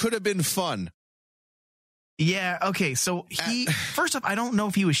that could have been fun. Yeah, okay, so first off, I don't know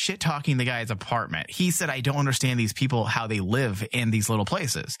if he was shit-talking the guy's apartment. He said, I don't understand these people, how they live in these little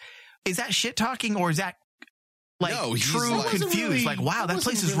places. Is that shit-talking, or is that, confused? Really, wow, that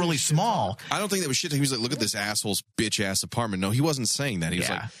place is really small. I don't think that was shit. He was like, look at this asshole's bitch-ass apartment. No, he wasn't saying that. He was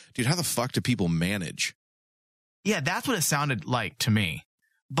like, dude, how the fuck do people manage? Yeah, that's what it sounded like to me.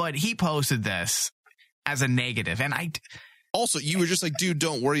 But he posted this as a negative, and Also, you were just like, dude,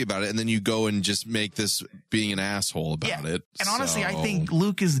 don't worry about it. And then you go and just make this being an asshole about it. And honestly, I think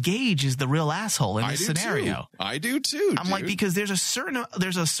Lucas Gage is the real asshole in this scenario. I do too. I'm like, because there's a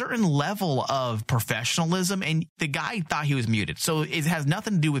certain level of professionalism, and the guy thought he was muted. So it has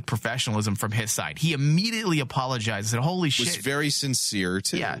nothing to do with professionalism from his side. He immediately apologized and holy shit. Was very sincere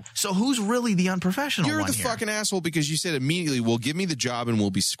too. Yeah. So who's really the unprofessional one? You're the here? fucking asshole because you said immediately, well, give me the job and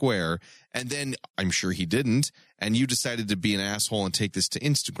we'll be square. And then I'm sure he didn't. And you decided to be an asshole and take this to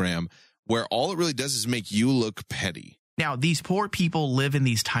Instagram, where all it really does is make you look petty. Now, these poor people live in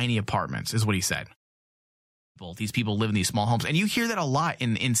these tiny apartments, is what he said. These people live in these small homes. And you hear that a lot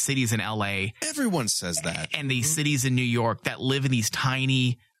in cities in LA. Everyone says that. And these cities in New York that live in these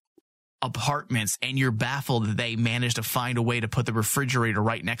tiny apartments, and you're baffled that they managed to find a way to put the refrigerator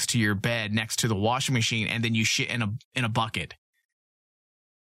right next to your bed, next to the washing machine, and then you shit in a bucket.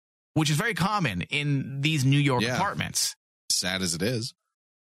 Which is very common in these New York apartments. Sad as it is.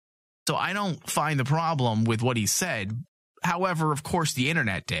 So I don't find the problem with what he said. However, of course, the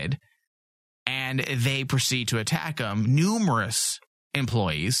internet did. And they proceed to attack him. Numerous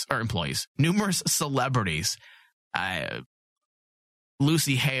numerous celebrities.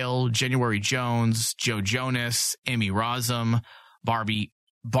 Lucy Hale, January Jones, Joe Jonas, Amy Razum, Barbie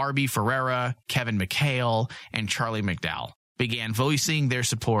Ferreira, Kevin McHale, and Charlie McDowell began voicing their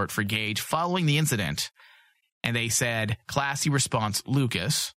support for Gage following the incident. And they said, classy response,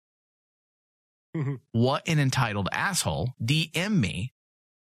 Lucas. What an entitled asshole. DM me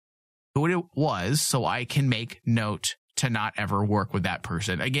who it was so I can make note to not ever work with that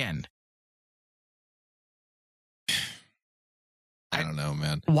person again. I don't know,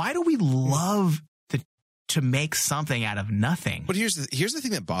 man. Why do we love to make something out of nothing? But here's the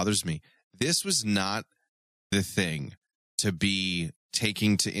thing that bothers me. This was not the thing to be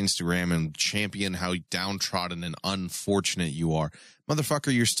taking to Instagram and champion how downtrodden and unfortunate you are.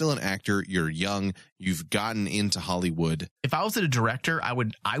 Motherfucker, you're still an actor. You're young. You've gotten into Hollywood. If I was a director, I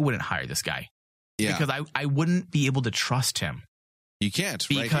wouldn't hire this guy. Yeah. Because I wouldn't be able to trust him. You can't.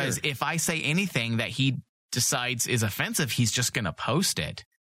 Because right here. if I say anything that he decides is offensive, he's just going to post it.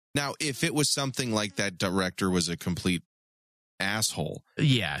 Now, if it was something like that director was a complete asshole.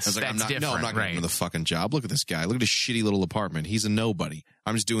 Yes, I was like, that's I'm not different, going to the fucking job. Look at this guy. Look at his shitty little apartment. He's a nobody.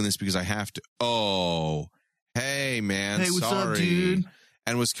 I'm just doing this because I have to. Oh, hey, man. Hey, what's sorry. up, dude?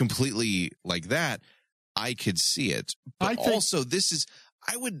 And was completely like that. I could see it. But also,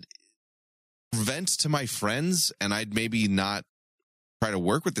 I would vent to my friends, and I'd maybe not try to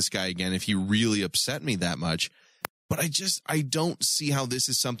work with this guy again if he really upset me that much. But I don't see how this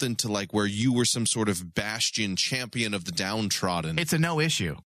is something to like where you were some sort of bastion champion of the downtrodden. It's a no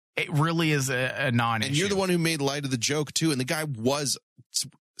issue. It really is a non-issue. And you're the one who made light of the joke too. And the guy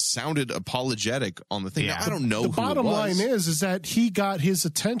sounded apologetic on the thing. Yeah. Now, I don't know. The who bottom it was. line is that he got his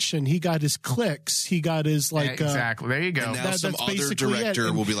attention, he got his clicks, he got his exactly. There you go. And now some other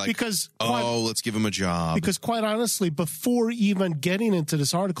director will be like, let's give him a job. Because quite honestly, before even getting into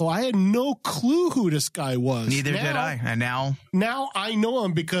this article, I had no clue who this guy was. Neither did I. And now I know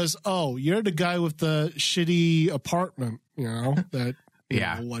him because you're the guy with the shitty apartment, that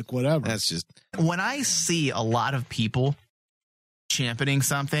like whatever. That's just when I see a lot of people championing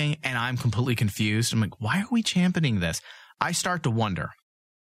something and I'm completely confused. I'm like, why are we championing this? I start to wonder,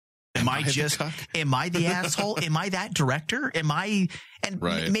 am I the asshole? Am I that director? Maybe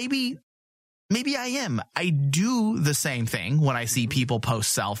I am. I do the same thing when I see people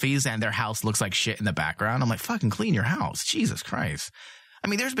post selfies and their house looks like shit in the background. I'm like, fucking clean your house. Jesus Christ. I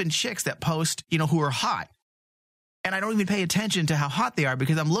mean, there's been chicks that post, who are hot. And I don't even pay attention to how hot they are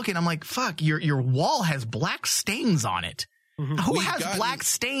because I'm like, fuck, your wall has black stains on it. Who has black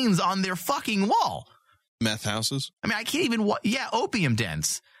stains on their fucking wall? Meth houses? I mean, I can't even opium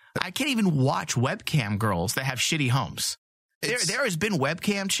dens. I can't even watch webcam girls that have shitty homes. There has been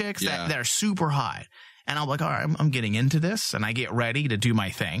webcam chicks that are super hot. And I'm like, all right, I'm getting into this. And I get ready to do my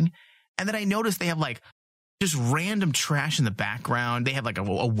thing. And then I notice they have like just random trash in the background. They have like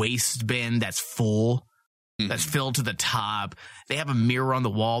a waste bin that's full. That's filled to the top. They have a mirror on the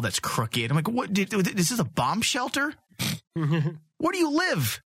wall that's crooked. I'm like, what? Is this a bomb shelter? Where do you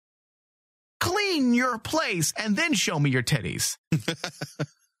live? Clean your place and then show me your titties.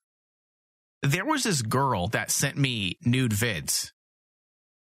 There was this girl that sent me nude vids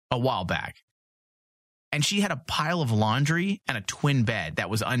a while back. And she had a pile of laundry and a twin bed that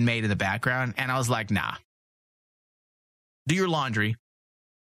was unmade in the background. And I was like, nah. Do your laundry.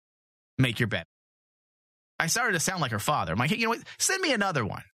 Make your bed. I started to sound like her father. I'm like, hey, you know what? Send me another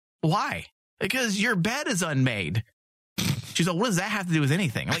one. Why? Because your bed is unmade. She's She's like, what does that have to do with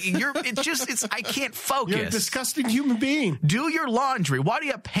anything? Like, I can't focus. You're a disgusting human being. Do your laundry. Why do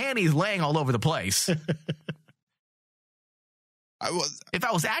you have panties laying all over the place? If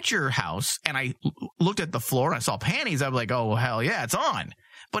I was at your house and I looked at the floor and I saw panties, I'd be like, oh, well, hell yeah, it's on.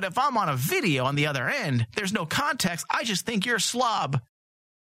 But if I'm on a video on the other end, there's no context. I just think you're a slob.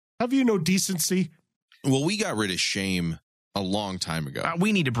 Have you no decency? Well, we got rid of shame a long time ago.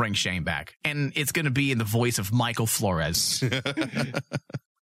 We need to bring shame back. And it's going to be in the voice of Michael Flores.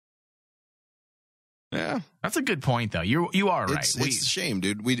 Yeah. That's a good point, though. You are right. It's a shame,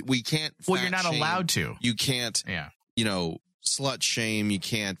 dude. We can't. Well, you're not allowed to. You can't, slut shame. You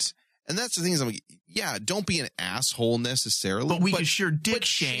can't. And that's the thing is, I'm like, yeah, don't be an asshole necessarily. But we can sure dick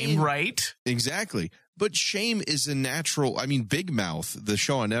shame, right? Exactly. But shame is a natural. I mean, Big Mouth, the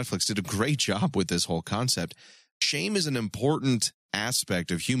show on Netflix, did a great job with this whole concept. Shame is an important aspect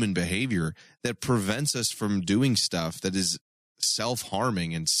of human behavior that prevents us from doing stuff that is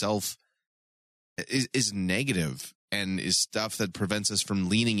self-harming and is negative, and is stuff that prevents us from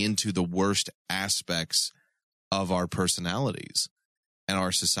leaning into the worst aspects of our personalities and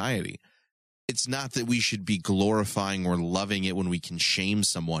our society. It's not that we should be glorifying or loving it when we can shame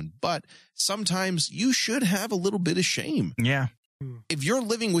someone, but sometimes you should have a little bit of shame. Yeah. If you're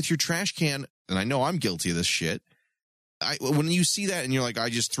living with your trash can, and I know I'm guilty of this shit, when you see that and you're like, I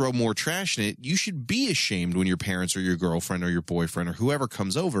just throw more trash in it, you should be ashamed when your parents or your girlfriend or your boyfriend or whoever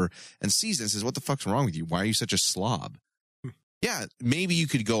comes over and sees it and says, what the fuck's wrong with you? Why are you such a slob? Yeah, maybe you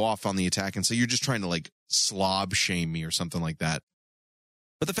could go off on the attack and say, you're just trying to like slob shame me or something like that.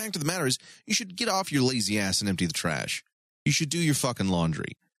 But the fact of the matter is, you should get off your lazy ass and empty the trash. You should do your fucking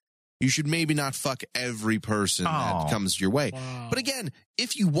laundry. You should maybe not fuck every person that comes your way. Wow. But again,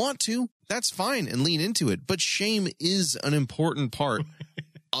 if you want to, that's fine and lean into it. But shame is an important part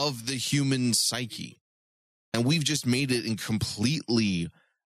of the human psyche. And we've just made it completely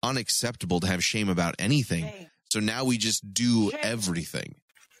unacceptable to have shame about anything. So now we just do everything.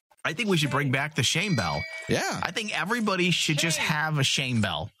 I think we should bring back the shame bell. Yeah. I think everybody should just have a shame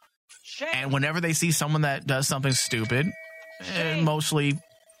bell. And whenever they see someone that does something stupid, mostly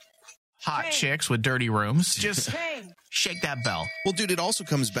hot chicks with dirty rooms, just shake that bell. Well, dude, it also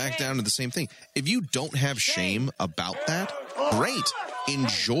comes back down to the same thing. If you don't have shame about that, great.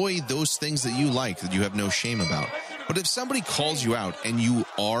 Enjoy those things that you like, that you have no shame about. But if somebody calls you out and you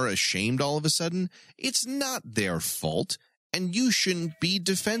are ashamed all of a sudden, it's not their fault. And you shouldn't be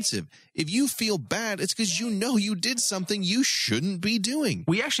defensive. If you feel bad, it's because you know you did something you shouldn't be doing.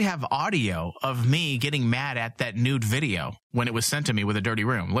 We actually have audio of me getting mad at that nude video when it was sent to me with a dirty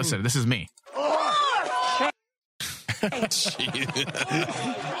room. Listen, this is me. That's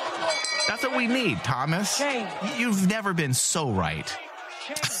what we need, Thomas. You've never been so right.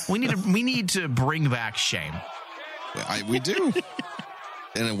 We need to bring back shame. We do.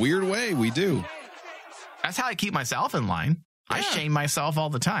 In a weird way, we do. That's how I keep myself in line. Yeah. I shame myself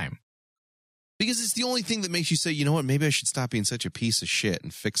all the time. Because it's the only thing that makes you say, you know what, maybe I should stop being such a piece of shit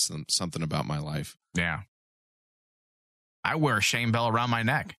and fix something about my life. Yeah. I wear a shame bell around my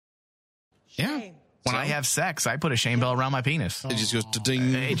neck. Yeah. When I have sex, I put a shame bell around my penis. It just goes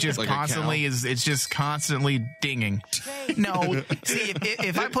ding. It just like it's just constantly dinging. No, see,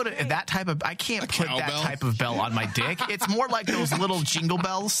 if I put that type of, I can't put that type of bell on my dick. It's more like those little jingle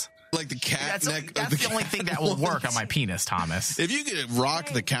bells. Like the cat neck. That's the only thing that will work on my penis, Thomas. If you could rock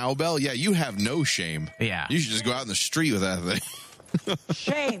the cowbell, yeah, you have no shame. Yeah. You should just go out in the street with that thing.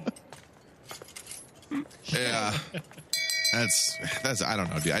 Shame. Yeah. That's I don't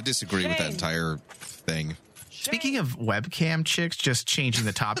know, dude. I disagree with that entire thing. Speaking of webcam chicks, just changing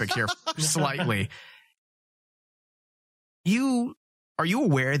the topic here slightly. Are you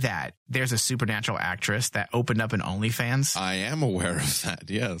aware that there's a supernatural actress that opened up an OnlyFans? I am aware of that,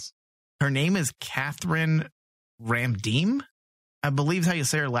 yes. Her name is Catherine Ramdeem, I believe is how you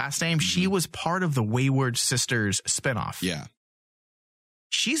say her last name. Mm-hmm. She was part of the Wayward Sisters spinoff. Yeah.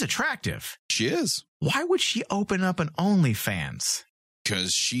 She's attractive. She is. Why would she open up an OnlyFans?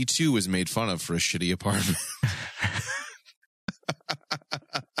 Because she, too, was made fun of for a shitty apartment.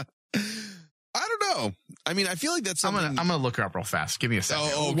 I don't know. I mean, I feel like that's something... I'm gonna look her up real fast. Give me a second.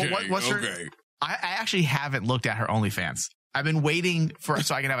 Oh, okay. What's her... I actually haven't looked at her OnlyFans. I've been waiting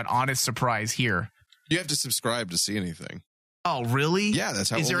so I can have an honest surprise here. You have to subscribe to see anything. Oh, really? Yeah, that's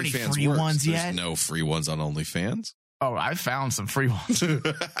how Is there OnlyFans any free works. ones yet? There's no free ones on OnlyFans. Oh, I found some free ones.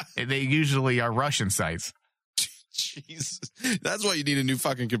 They usually are Russian sites. Jesus. That's why you need a new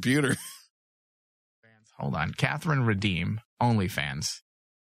fucking computer. Hold on. Catherine Redeem, OnlyFans.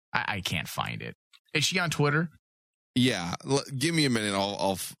 I can't find it. Is she on Twitter? Yeah. Give me a minute.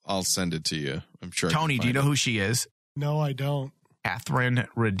 I'll send it to you. I'm sure. Tony, do you know who she is? No, I don't. Catherine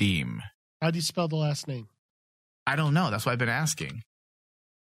Redeem. How do you spell the last name? I don't know. That's what I've been asking.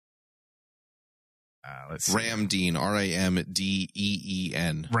 Let's see. Ramdeen, Ramdeen.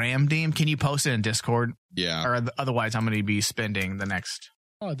 Ramdeen. Can you post it in Discord? Yeah. Or otherwise, I'm going to be spending the next.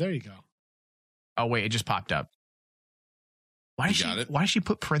 Oh, there you go. Oh wait, it just popped up. Why got does she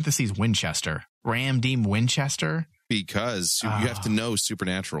put parentheses Winchester? Ramdeen Winchester? Because you have to know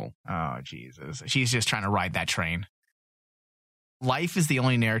Supernatural. Oh Jesus! She's just trying to ride that train. Life is the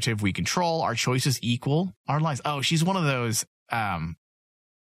only narrative we control. Our choices equal our lives. Oh, she's one of those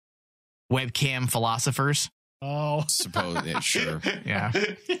webcam philosophers. Oh, Sure. Yeah.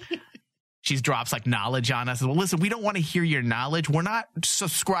 She drops like knowledge on us. Well, listen, we don't want to hear your knowledge. We're not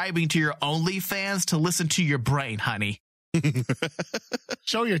subscribing to your OnlyFans to listen to your brain, honey.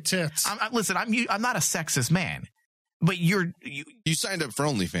 Show your tits. Listen, I'm not a sexist man, but you signed up for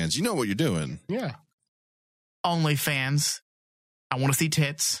OnlyFans. You know what you're doing. Yeah. OnlyFans. I want to see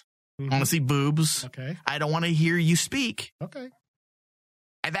tits. I want to see boobs. Okay. I don't want to hear you speak. Okay.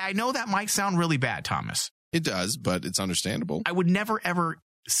 I know that might sound really bad, Thomas. It does, but it's understandable. I would never, ever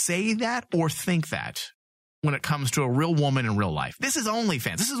say that or think that when it comes to a real woman in real life. This is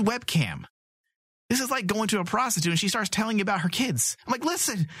OnlyFans. This is webcam. This is like going to a prostitute and she starts telling you about her kids. I'm like,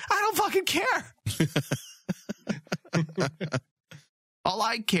 listen, I don't fucking care. All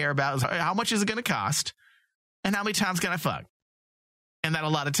I care about is how much is it going to cost and how many times can I fuck? And that a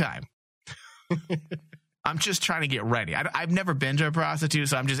lot of time. I'm just trying to get ready. I've never been to a prostitute,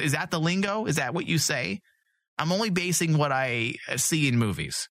 so is that the lingo? Is that what you say? I'm only basing what I see in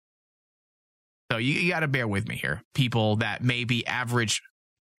movies. So you got to bear with me here. People that may be average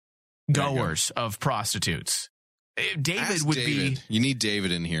goers of prostitutes. David would be... You need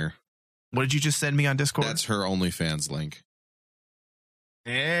David in here. What did you just send me on Discord? That's her OnlyFans link.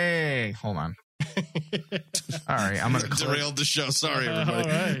 Hey, hold on. All right, I'm going to derailed the show. Sorry, everybody.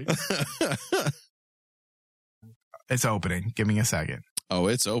 All right. It's opening. Give me a second. Oh,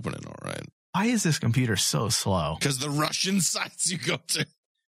 it's opening. All right. Why is this computer so slow? Because the Russian sites you go to.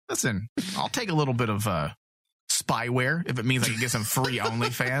 Listen, I'll take a little bit of spyware if it means I can get some free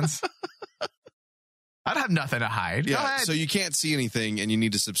OnlyFans. I'd have nothing to hide. Yeah, so you can't see anything, and you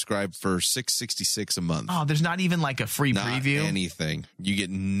need to subscribe for $6.66 a month. Oh, there's not even like a free preview? Anything. You get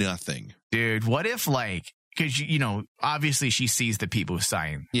nothing. Dude, what if because, obviously she sees the people who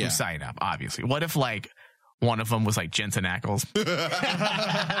sign up, obviously. What if one of them was like Jensen Ackles?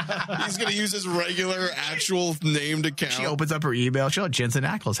 He's going to use his regular actual named account. She opens up her email. Jensen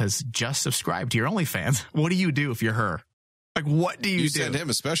Ackles has just subscribed to your OnlyFans. What do you do if you're her? What do you do? You send him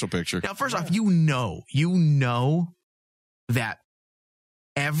a special picture. Now, first off, you know that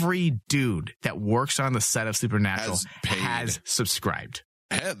every dude that works on the set of Supernatural has subscribed.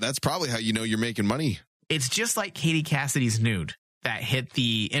 Yeah, that's probably how you know you're making money. It's just like Katie Cassidy's nude that hit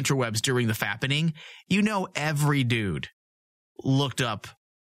the interwebs during the fappening. Every dude looked up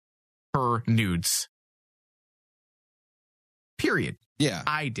her nudes. Period. Yeah.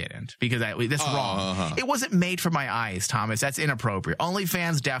 I didn't because that's wrong. It wasn't made for my eyes, Thomas. That's inappropriate.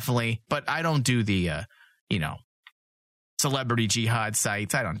 OnlyFans, definitely, but I don't do the, celebrity jihad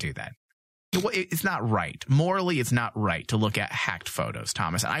sites. I don't do that. It's not right. Morally, it's not right to look at hacked photos,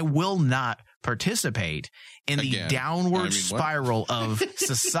 Thomas. I will not participate in the downward spiral of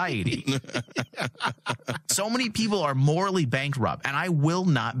society. So many people are morally bankrupt, and I will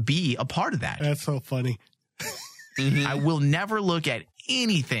not be a part of that. That's so funny. I will never look at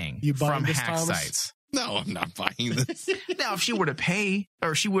anything from hack sites. No, I'm not buying this. Now, if she were to pay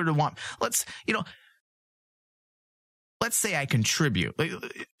or she were to want, let's say I contribute.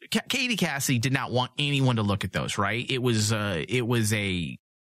 Katie Cassidy did not want anyone to look at those, right? It was a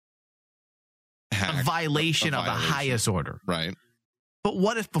violation of the highest order. Right. But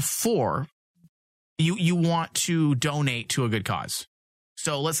what if before you want to donate to a good cause?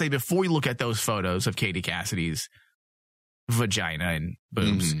 So let's say before you look at those photos of Katie Cassidy's vagina and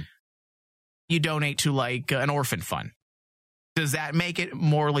boobs, you donate to an orphan fund. Does that make it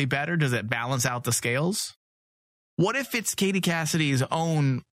morally better? Does it balance out the scales? What if it's Katie Cassidy's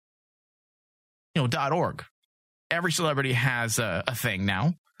own, .org? Every celebrity has a thing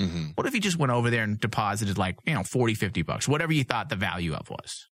now. What if you just went over there and deposited $40-$50, whatever you thought the value of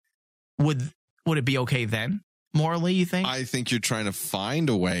was? Would it be okay then? Morally, you think? I think you're trying to find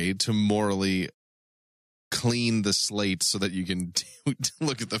a way to morally clean the slate so that you can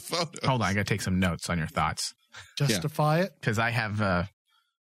look at the photo. Hold on, I got to take some notes on your thoughts. Justify it? Because I have,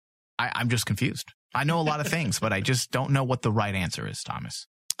 I'm just confused. I know a lot of things, but I just don't know what the right answer is, Thomas,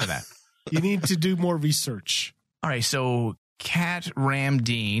 for that. You need to do more research. All right, so Kat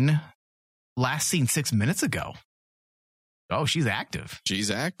Ramdeen, last seen 6 minutes ago. Oh, she's active.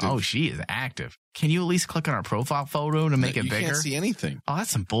 She's active. Oh, she is active. Can you at least click on her profile photo to make it bigger? You can't see anything. Oh,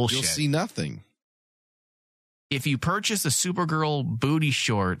 that's some bullshit. You'll see nothing. If you purchase the Supergirl booty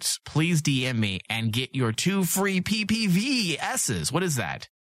shorts, please DM me and get your 2 free PPVSs. What is that?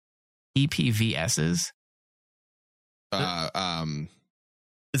 EPVSs? It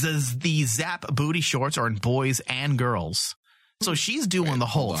says the Zap booty shorts are in boys and girls. So she's doing the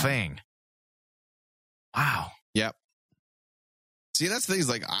whole thing. Wow. Yep. See, that's the thing is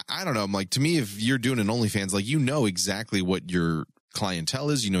like, I don't know. I'm like, to me, if you're doing an OnlyFans, like, you know exactly what your clientele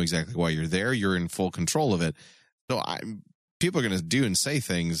is. You know exactly why you're there. You're in full control of it. So people are going to do and say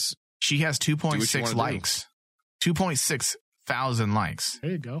things. She has 2.6 likes. 2.6 thousand likes.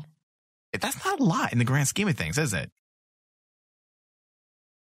 There you go. That's not a lot in the grand scheme of things, is it?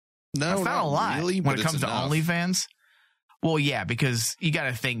 No, that's not a lot really, when it comes to OnlyFans. Well, yeah, because you got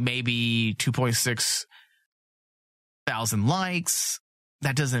to think maybe 2.6 thousand likes.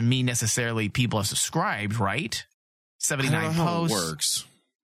 That doesn't mean necessarily people have subscribed, right? 79 I don't know posts. How it works.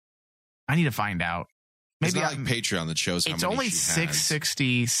 I need to find out. Maybe it's not like Patreon that shows how many. It's only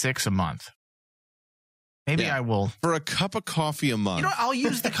 $6.66 a month. Maybe I will for a cup of coffee a month. You know what? I'll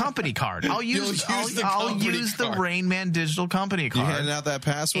use the company card. I'll use the Rain Man digital company card. You handing out that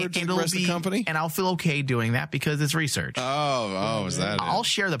password to the rest of the company, and I'll feel okay doing that because it's research. Oh, is that? I'll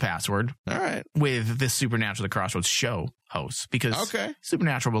share the password. All right, with this Supernatural: The Crossroads show host because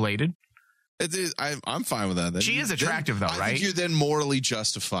Supernatural related. It is. I'm fine with that. She is attractive, though, right? I think you're then morally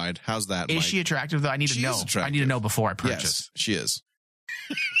justified. How's that? Is Mike? she attractive, though? I need to know. I need to know before I purchase. Yes, she is.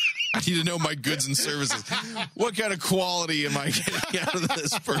 I need to know my goods and services. What kind of quality am I getting out of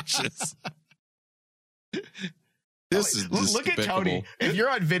this purchase? This is look at Tony. If you're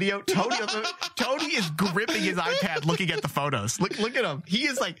on video, Tony is gripping his iPad, looking at the photos. Look at him. He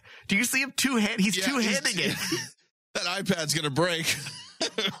is like, do you see him He's two-handing it. That iPad's gonna break.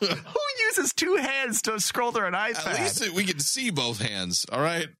 Who uses 2 hands to scroll through an iPad? At least we can see both hands. All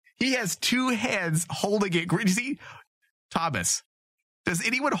right. He has 2 hands holding it. You see, Thomas. Does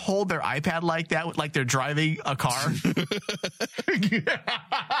anyone hold their iPad like that, like they're driving a car?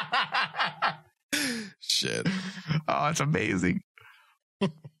 Shit. Oh, it's amazing.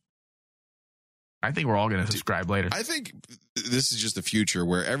 I think we're all going to subscribe later. I think this is just the future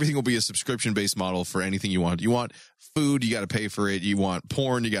where everything will be a subscription-based model for anything you want. You want food, you got to pay for it. You want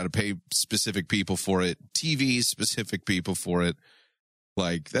porn, you got to pay specific people for it. TV, specific people for it.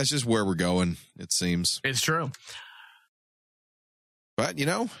 Like, that's just where we're going, it seems. It's true. But,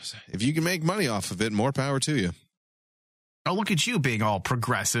 if you can make money off of it, more power to you. Oh, look at you being all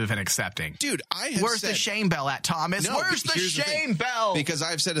progressive and accepting. Dude, Where's the shame bell at, Thomas? No, Where's the shame bell? Because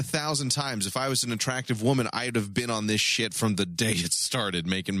I've said 1,000 times, if I was an attractive woman, I'd have been on this shit from the day it started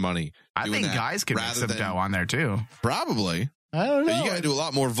making money. I think guys can make some dough on there, too. Probably. I don't know. You got to do a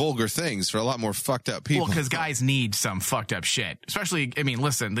lot more vulgar things for a lot more fucked up people. Well, because guys need some fucked up shit. Especially,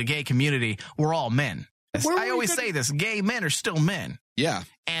 listen, the gay community, we're all men. I always say this, gay men are still men. Yeah.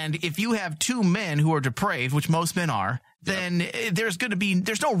 And if you have 2 men who are depraved, which most men are, then there's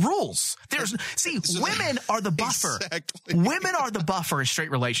no rules. Women are the buffer. Exactly. Women are the buffer in straight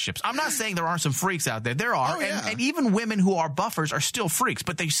relationships. I'm not saying there aren't some freaks out there. There are. And even women who are buffers are still freaks,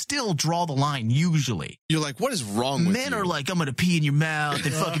 but they still draw the line usually. You're like, what is wrong with Men are like, I'm going to pee in your mouth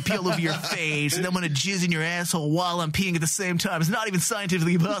and fucking pee all over your face, and I'm going to jizz in your asshole while I'm peeing at the same time. It's not even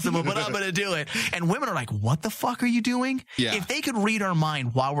scientifically possible, but I'm going to do it. And women are like, what the fuck are you doing? Yeah. If they could read our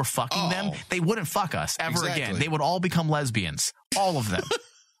mind while we're fucking them, they wouldn't fuck us ever again. They would all become lesbians. All of them.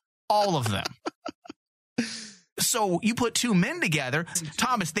 All of them. So you put 2 men together,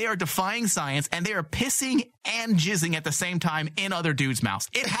 Thomas, they are defying science, and they are pissing and jizzing at the same time in other dudes' mouths.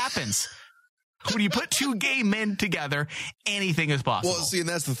 It happens. When you put 2 gay men together, anything is possible. Well, see, and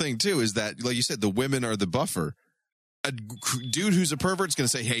that's the thing, too, is that, like you said, the women are the buffer. A dude who's a pervert is going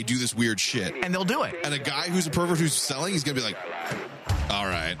to say, hey, do this weird shit. And they'll do it. And a guy who's a pervert who's selling, he's going to be like, all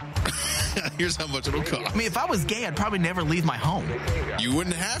right, here's how much it'll cost. If I was gay, I'd probably never leave my home. You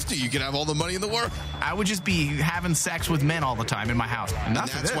wouldn't have to. You could have all the money in the world. I would just be having sex with men all the time in my house. And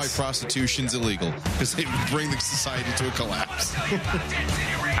that's why prostitution's illegal, because they would bring the society to a collapse.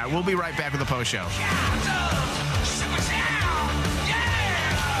 I will be right back with the post show.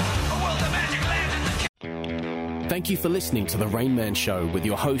 Thank you for listening to The Rain Man Show with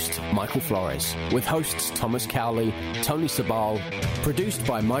your host, Michael Flores, with hosts Thomas Cowley, Tony Sabal, produced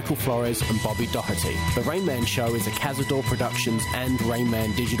by Michael Flores and Bobby Doherty. The Rain Man Show is a Cazador Productions and Rain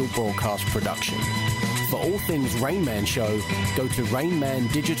Man Digital Broadcast production. For all things Rain Man Show, go to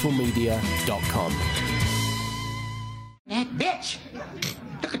rainmandigitalmedia.com. That bitch!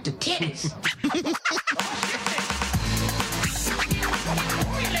 Look at the titties!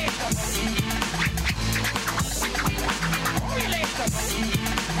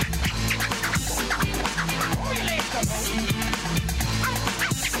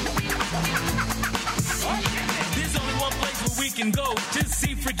 can go to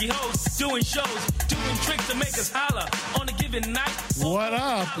see freaky hoes doing shows, doing tricks to make us holler on a given night. What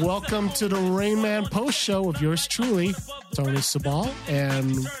up? Welcome to the Rain Man Post Show of yours truly, Tony Sabal,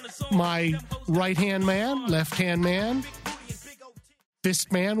 and my right-hand man, left-hand man,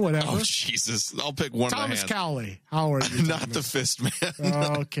 fist man, whatever. Oh, Jesus. I'll pick one Thomas of my hands. Cowley. How are you? Not the fist man.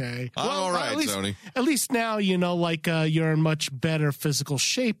 Okay. I'm all right, Tony. At least now, you're in much better physical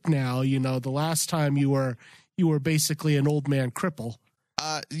shape now. The last time you were basically an old man cripple.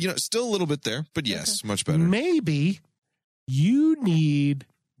 Still a little bit there, but yes, much better. Maybe you need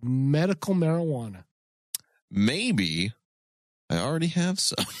medical marijuana. Maybe I already have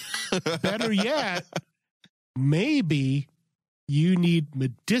some. Better yet, maybe you need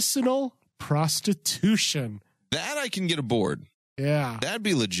medicinal prostitution. That I can get aboard. Yeah. That'd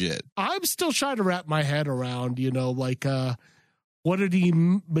be legit. I'm still trying to wrap my head around, what are the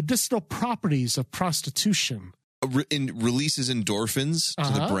medicinal properties of prostitution? Releases endorphins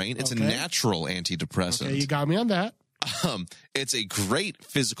to the brain. It's a natural antidepressant. Okay, you got me on that. It's a great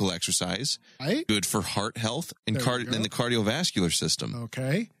physical exercise. Right? Good for heart health and the cardiovascular system.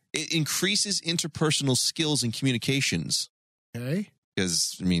 Okay. It increases interpersonal skills and communications. Okay.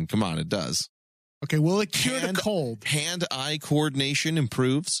 Because, come on, it does. Okay, will it cure the cold? Hand-eye coordination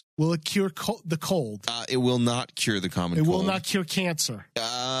improves. Will it cure the cold? It will not cure the common cold. It will not cure cancer.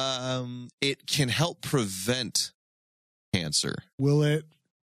 It can help prevent cancer. Will it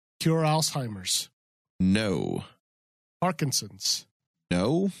cure Alzheimer's? No. Parkinson's?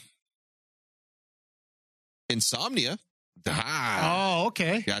 No. Insomnia? Oh,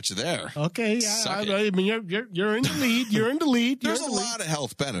 okay. Got you there. Okay, yeah. You're in the lead. You're in the lead. There's a lot of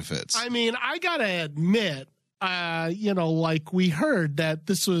health benefits. I gotta admit, we heard that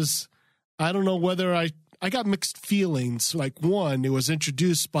this was. I don't know whether I got mixed feelings. Like, one, it was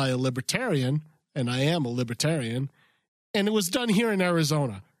introduced by a libertarian, and I am a libertarian, and it was done here in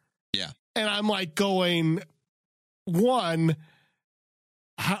Arizona. Yeah, and I'm like going, one.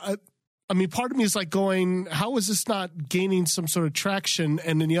 Part of me is like going, how is this not gaining some sort of traction?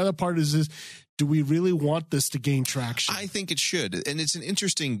 And then the other part is do we really want this to gain traction? I think it should. And it's an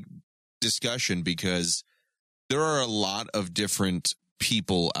interesting discussion because there are a lot of different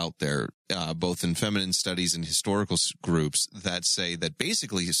people out there, both in feminine studies and historical groups, that say that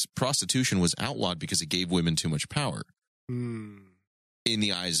basically prostitution was outlawed because it gave women too much power in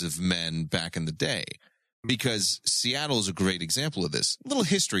the eyes of men back in the day. Because Seattle is a great example of this. A little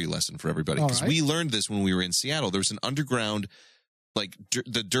history lesson for everybody. Because we learned this when we were in Seattle. There was an underground,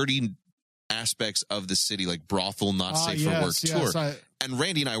 the dirty aspects of the city, like brothel, not safe for work tour. And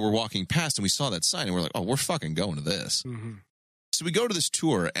Randy and I were walking past and we saw that sign and we're like, oh, we're fucking going to this. Mm-hmm. So we go to this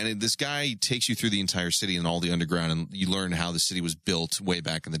tour and this guy takes you through the entire city and all the underground, and you learn how the city was built way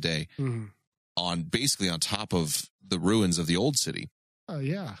back in the day on top of the ruins of the old city. Oh,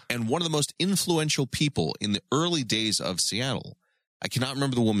 yeah. And one of the most influential people in the early days of Seattle, I cannot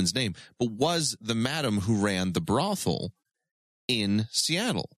remember the woman's name, but was the madam who ran the brothel in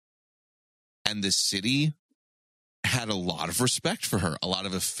Seattle. And the city had a lot of respect for her. A lot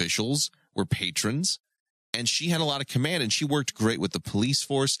of officials were patrons, and she had a lot of command, and she worked great with the police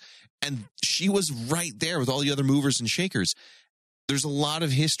force, and she was right there with all the other movers and shakers. There's a lot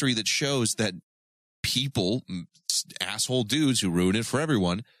of history that shows that people, asshole dudes who ruin it for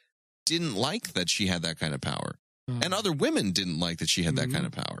everyone, didn't like that she had that kind of power. And other women didn't like that she had that kind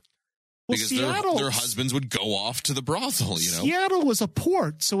of power. Well, because their husbands would go off to the brothel, Seattle was a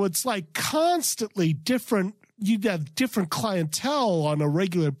port, so it's like constantly different. You'd have different clientele on a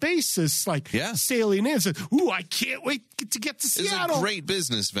regular basis, sailing in and saying, ooh, I can't wait to get to Seattle. It's a great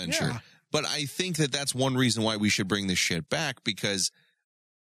business venture. Yeah. But I think that that's one reason why we should bring this shit back, because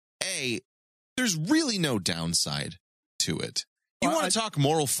there's really no downside to it. You want to talk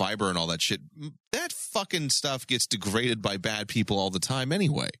moral fiber and all that shit, that fucking stuff gets degraded by bad people all the time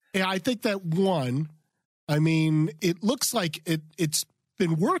anyway. Yeah, I think that it looks like it's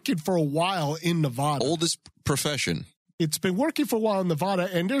been working for a while in Nevada. Oldest profession. It's been working for a while in Nevada,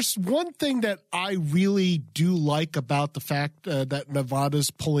 and there's one thing that I really do like about the fact that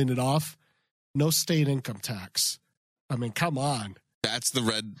Nevada's pulling it off. No state income tax. Come on. That's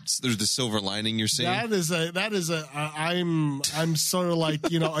there's the silver lining you're seeing. I'm sort of like,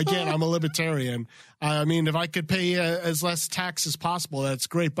 again, I'm a libertarian. If I could pay as less tax as possible, that's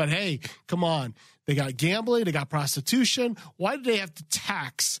great. But hey, come on. They got gambling, they got prostitution. Why do they have to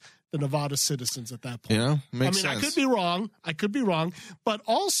tax the Nevada citizens at that point? Makes sense. I could be wrong. But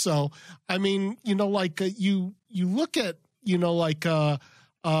also, you look at,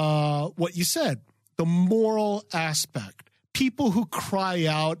 what you said, the moral aspect. people who cry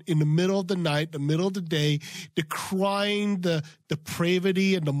out in the middle of the night, the middle of the day, decrying the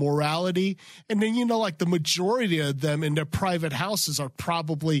depravity and the morality. And then, like the majority of them in their private houses are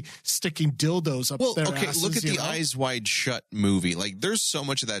probably sticking dildos up their asses. Look at the Eyes Wide Shut movie. Like, there's so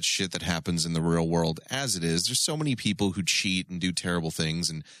much of that shit that happens in the real world as it is. There's so many people who cheat and do terrible things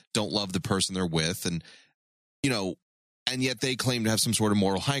and don't love the person they're with. And, and yet they claim to have some sort of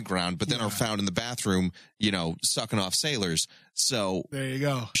moral high ground, but then are found in the bathroom, sucking off sailors. So there you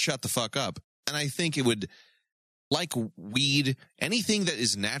go. Shut the fuck up. And I think it would, like weed, anything that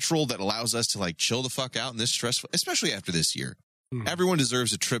is natural that allows us to like chill the fuck out in this stressful, especially after this year. Everyone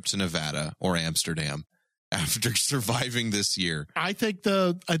deserves a trip to Nevada or Amsterdam after surviving this year. I think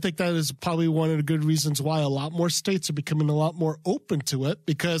that is probably one of the good reasons why a lot more states are becoming a lot more open to it,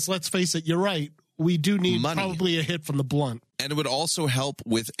 because let's face it, you're right. We do need money. Probably a hit from the blunt. And it would also help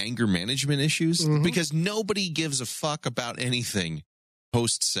with anger management issues because nobody gives a fuck about anything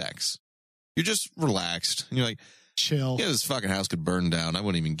post-sex. You're just relaxed. And you're like, chill. Yeah, this fucking house could burn down. I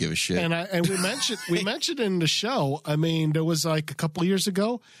wouldn't even give a shit. And we mentioned in the show, I mean, there was like a couple of years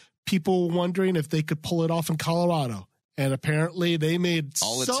ago, people wondering if they could pull it off in Colorado. And apparently they made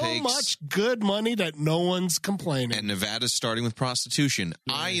so much good money that no one's complaining. And Nevada's starting with prostitution.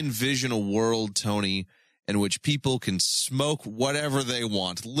 Yeah. I envision a world, Tony, in which people can smoke whatever they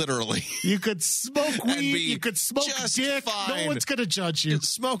want, literally. You could smoke weed, you could smoke dick, fine. No one's going to judge you.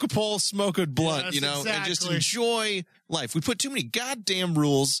 Smoke a pole, smoke a blunt, exactly. And just enjoy life. We put too many goddamn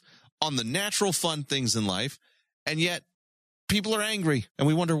rules on the natural fun things in life, and yet people are angry, and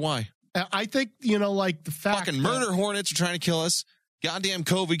we wonder why. I think, like the fact fucking murder hornets are trying to kill us. Goddamn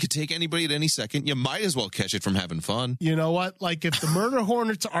COVID could take anybody at any second. You might as well catch it from having fun. You know what? Like, if the murder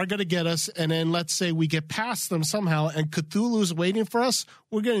hornets are going to get us, and then let's say we get past them somehow, and Cthulhu's waiting for us,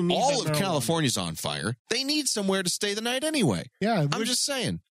 we're going to need all of California's on fire. They need somewhere to stay the night anyway. Yeah, I'm just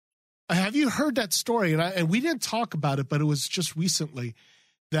saying. Have you heard that story? And we didn't talk about it, but it was just recently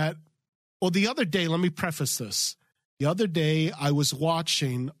that. Well, the other day. Let me preface this. The other day, I was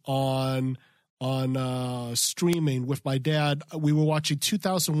watching on streaming with my dad. We were watching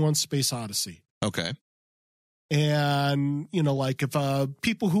 2001: Space Odyssey. Okay. And like if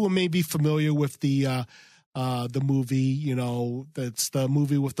people who may be familiar with the movie, that's the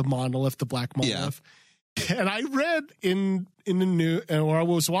movie with the monolith, the black monolith. Yeah. And I read in the news, or I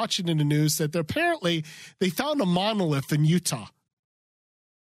was watching in the news that apparently they found a monolith in Utah.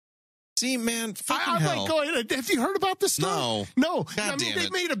 See, man, I'm like going, have you heard about this story? No. I mean, they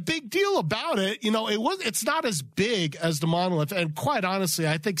made a big deal about it. It's not as big as the monolith. And quite honestly,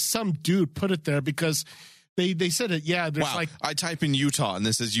 I think some dude put it there because they said it. Yeah, there's wow. I type in Utah and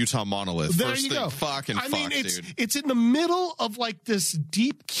this is Utah monolith. There First you thing, go. Dude. It's in the middle of like this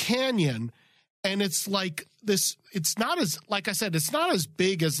deep canyon. And it's like this, it's not as, like I said, it's not as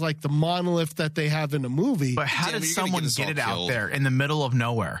big as like the monolith that they have in the movie. But how did someone get it out there in the middle of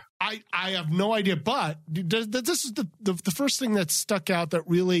nowhere? I have no idea, but this is the first thing that stuck out that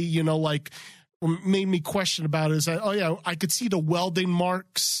really, like made me question about it is that, I could see the welding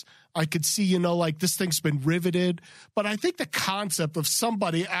marks. I could see, like this thing's been riveted. But I think the concept of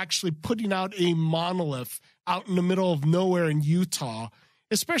somebody actually putting out a monolith out in the middle of nowhere in Utah,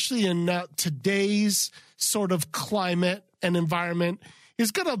 especially in today's sort of climate and environment, is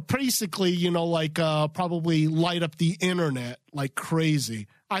going to basically, probably light up the internet like crazy.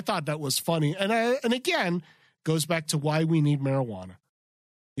 I thought that was funny. And again, goes back to why we need marijuana.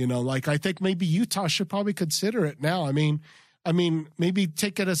 I think maybe Utah should probably consider it now. I mean, maybe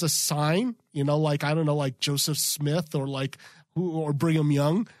take it as a sign, I don't know, like Joseph Smith or or Brigham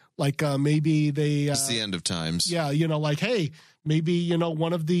Young. Maybe they. It's the end of times. Yeah, hey, maybe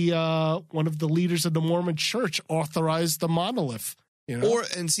one of the leaders of the Mormon Church authorized the monolith.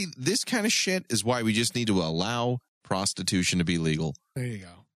 And see, this kind of shit is why we just need to allow prostitution to be legal. There you go.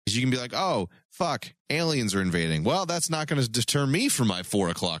 Because you can be like, oh, fuck, aliens are invading. Well, that's not going to deter me from my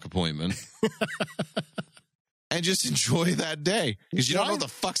 4:00 appointment. And just enjoy that day. Because you don't know what the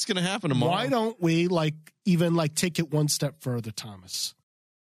fuck's going to happen tomorrow. Why don't we even take it one step further, Thomas?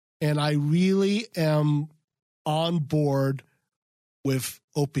 And I really am on board with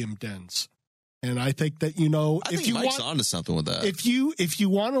opium dens. And I think that, I think Mike's onto something with that. If you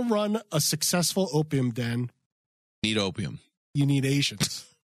want to run a successful opium den, need opium. You need Asians.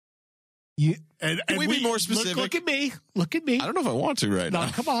 Can we be more specific? Look at me. Look at me. I don't know if I want to right now.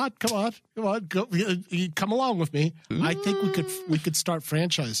 Come on. Come along with me. I think we could start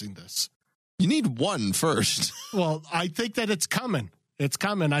franchising this. You need one first. Well, I think that it's coming. It's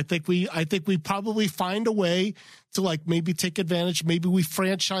coming. I think we probably find a way to maybe take advantage. Maybe we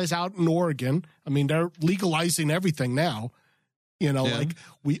franchise out in Oregon. I mean, they're legalizing everything now. Like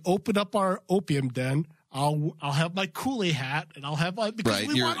we open up our opium den. I'll have my coolie hat and I'll have because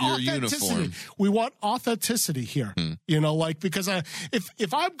we want authenticity. Uniform. We want authenticity here. Because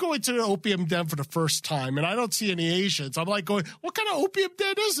if I'm going to an opium den for the first time and I don't see any Asians, I'm like going, what kind of opium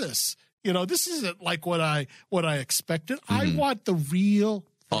den is this? This isn't like what I expected. I want the real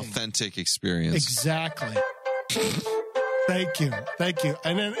thing. Authentic experience. Exactly. Thank you.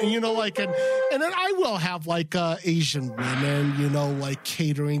 And then, and then I will have Asian women,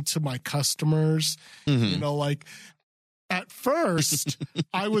 catering to my customers, at first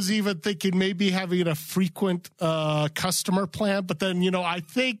I was even thinking maybe having a frequent, customer plan, but then, I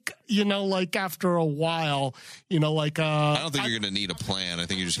think, after a while, I don't think you're going to need a plan. I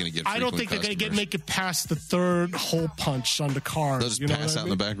think you're just going to get frequent I don't think they're going to make it past the third hole punch on the card. They'll just pass out in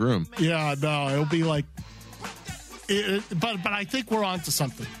the back room. Yeah, no, it'll be like, but I think we're on to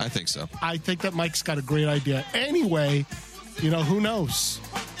something. I think so. I think that Mike's got a great idea. Anyway, who knows?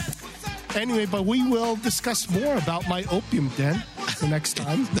 Anyway, but we will discuss more about my opium den the next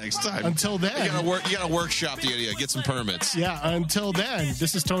time. Until then. You got to workshop the idea. Get some permits. Yeah, until then,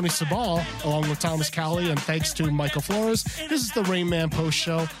 this is Tony Sabal along with Thomas Cowley, and thanks to Michael Flores. This is the Rain Man Post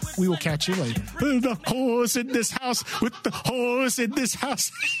Show. We will catch you later. The horse in this house with the horse in this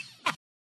house.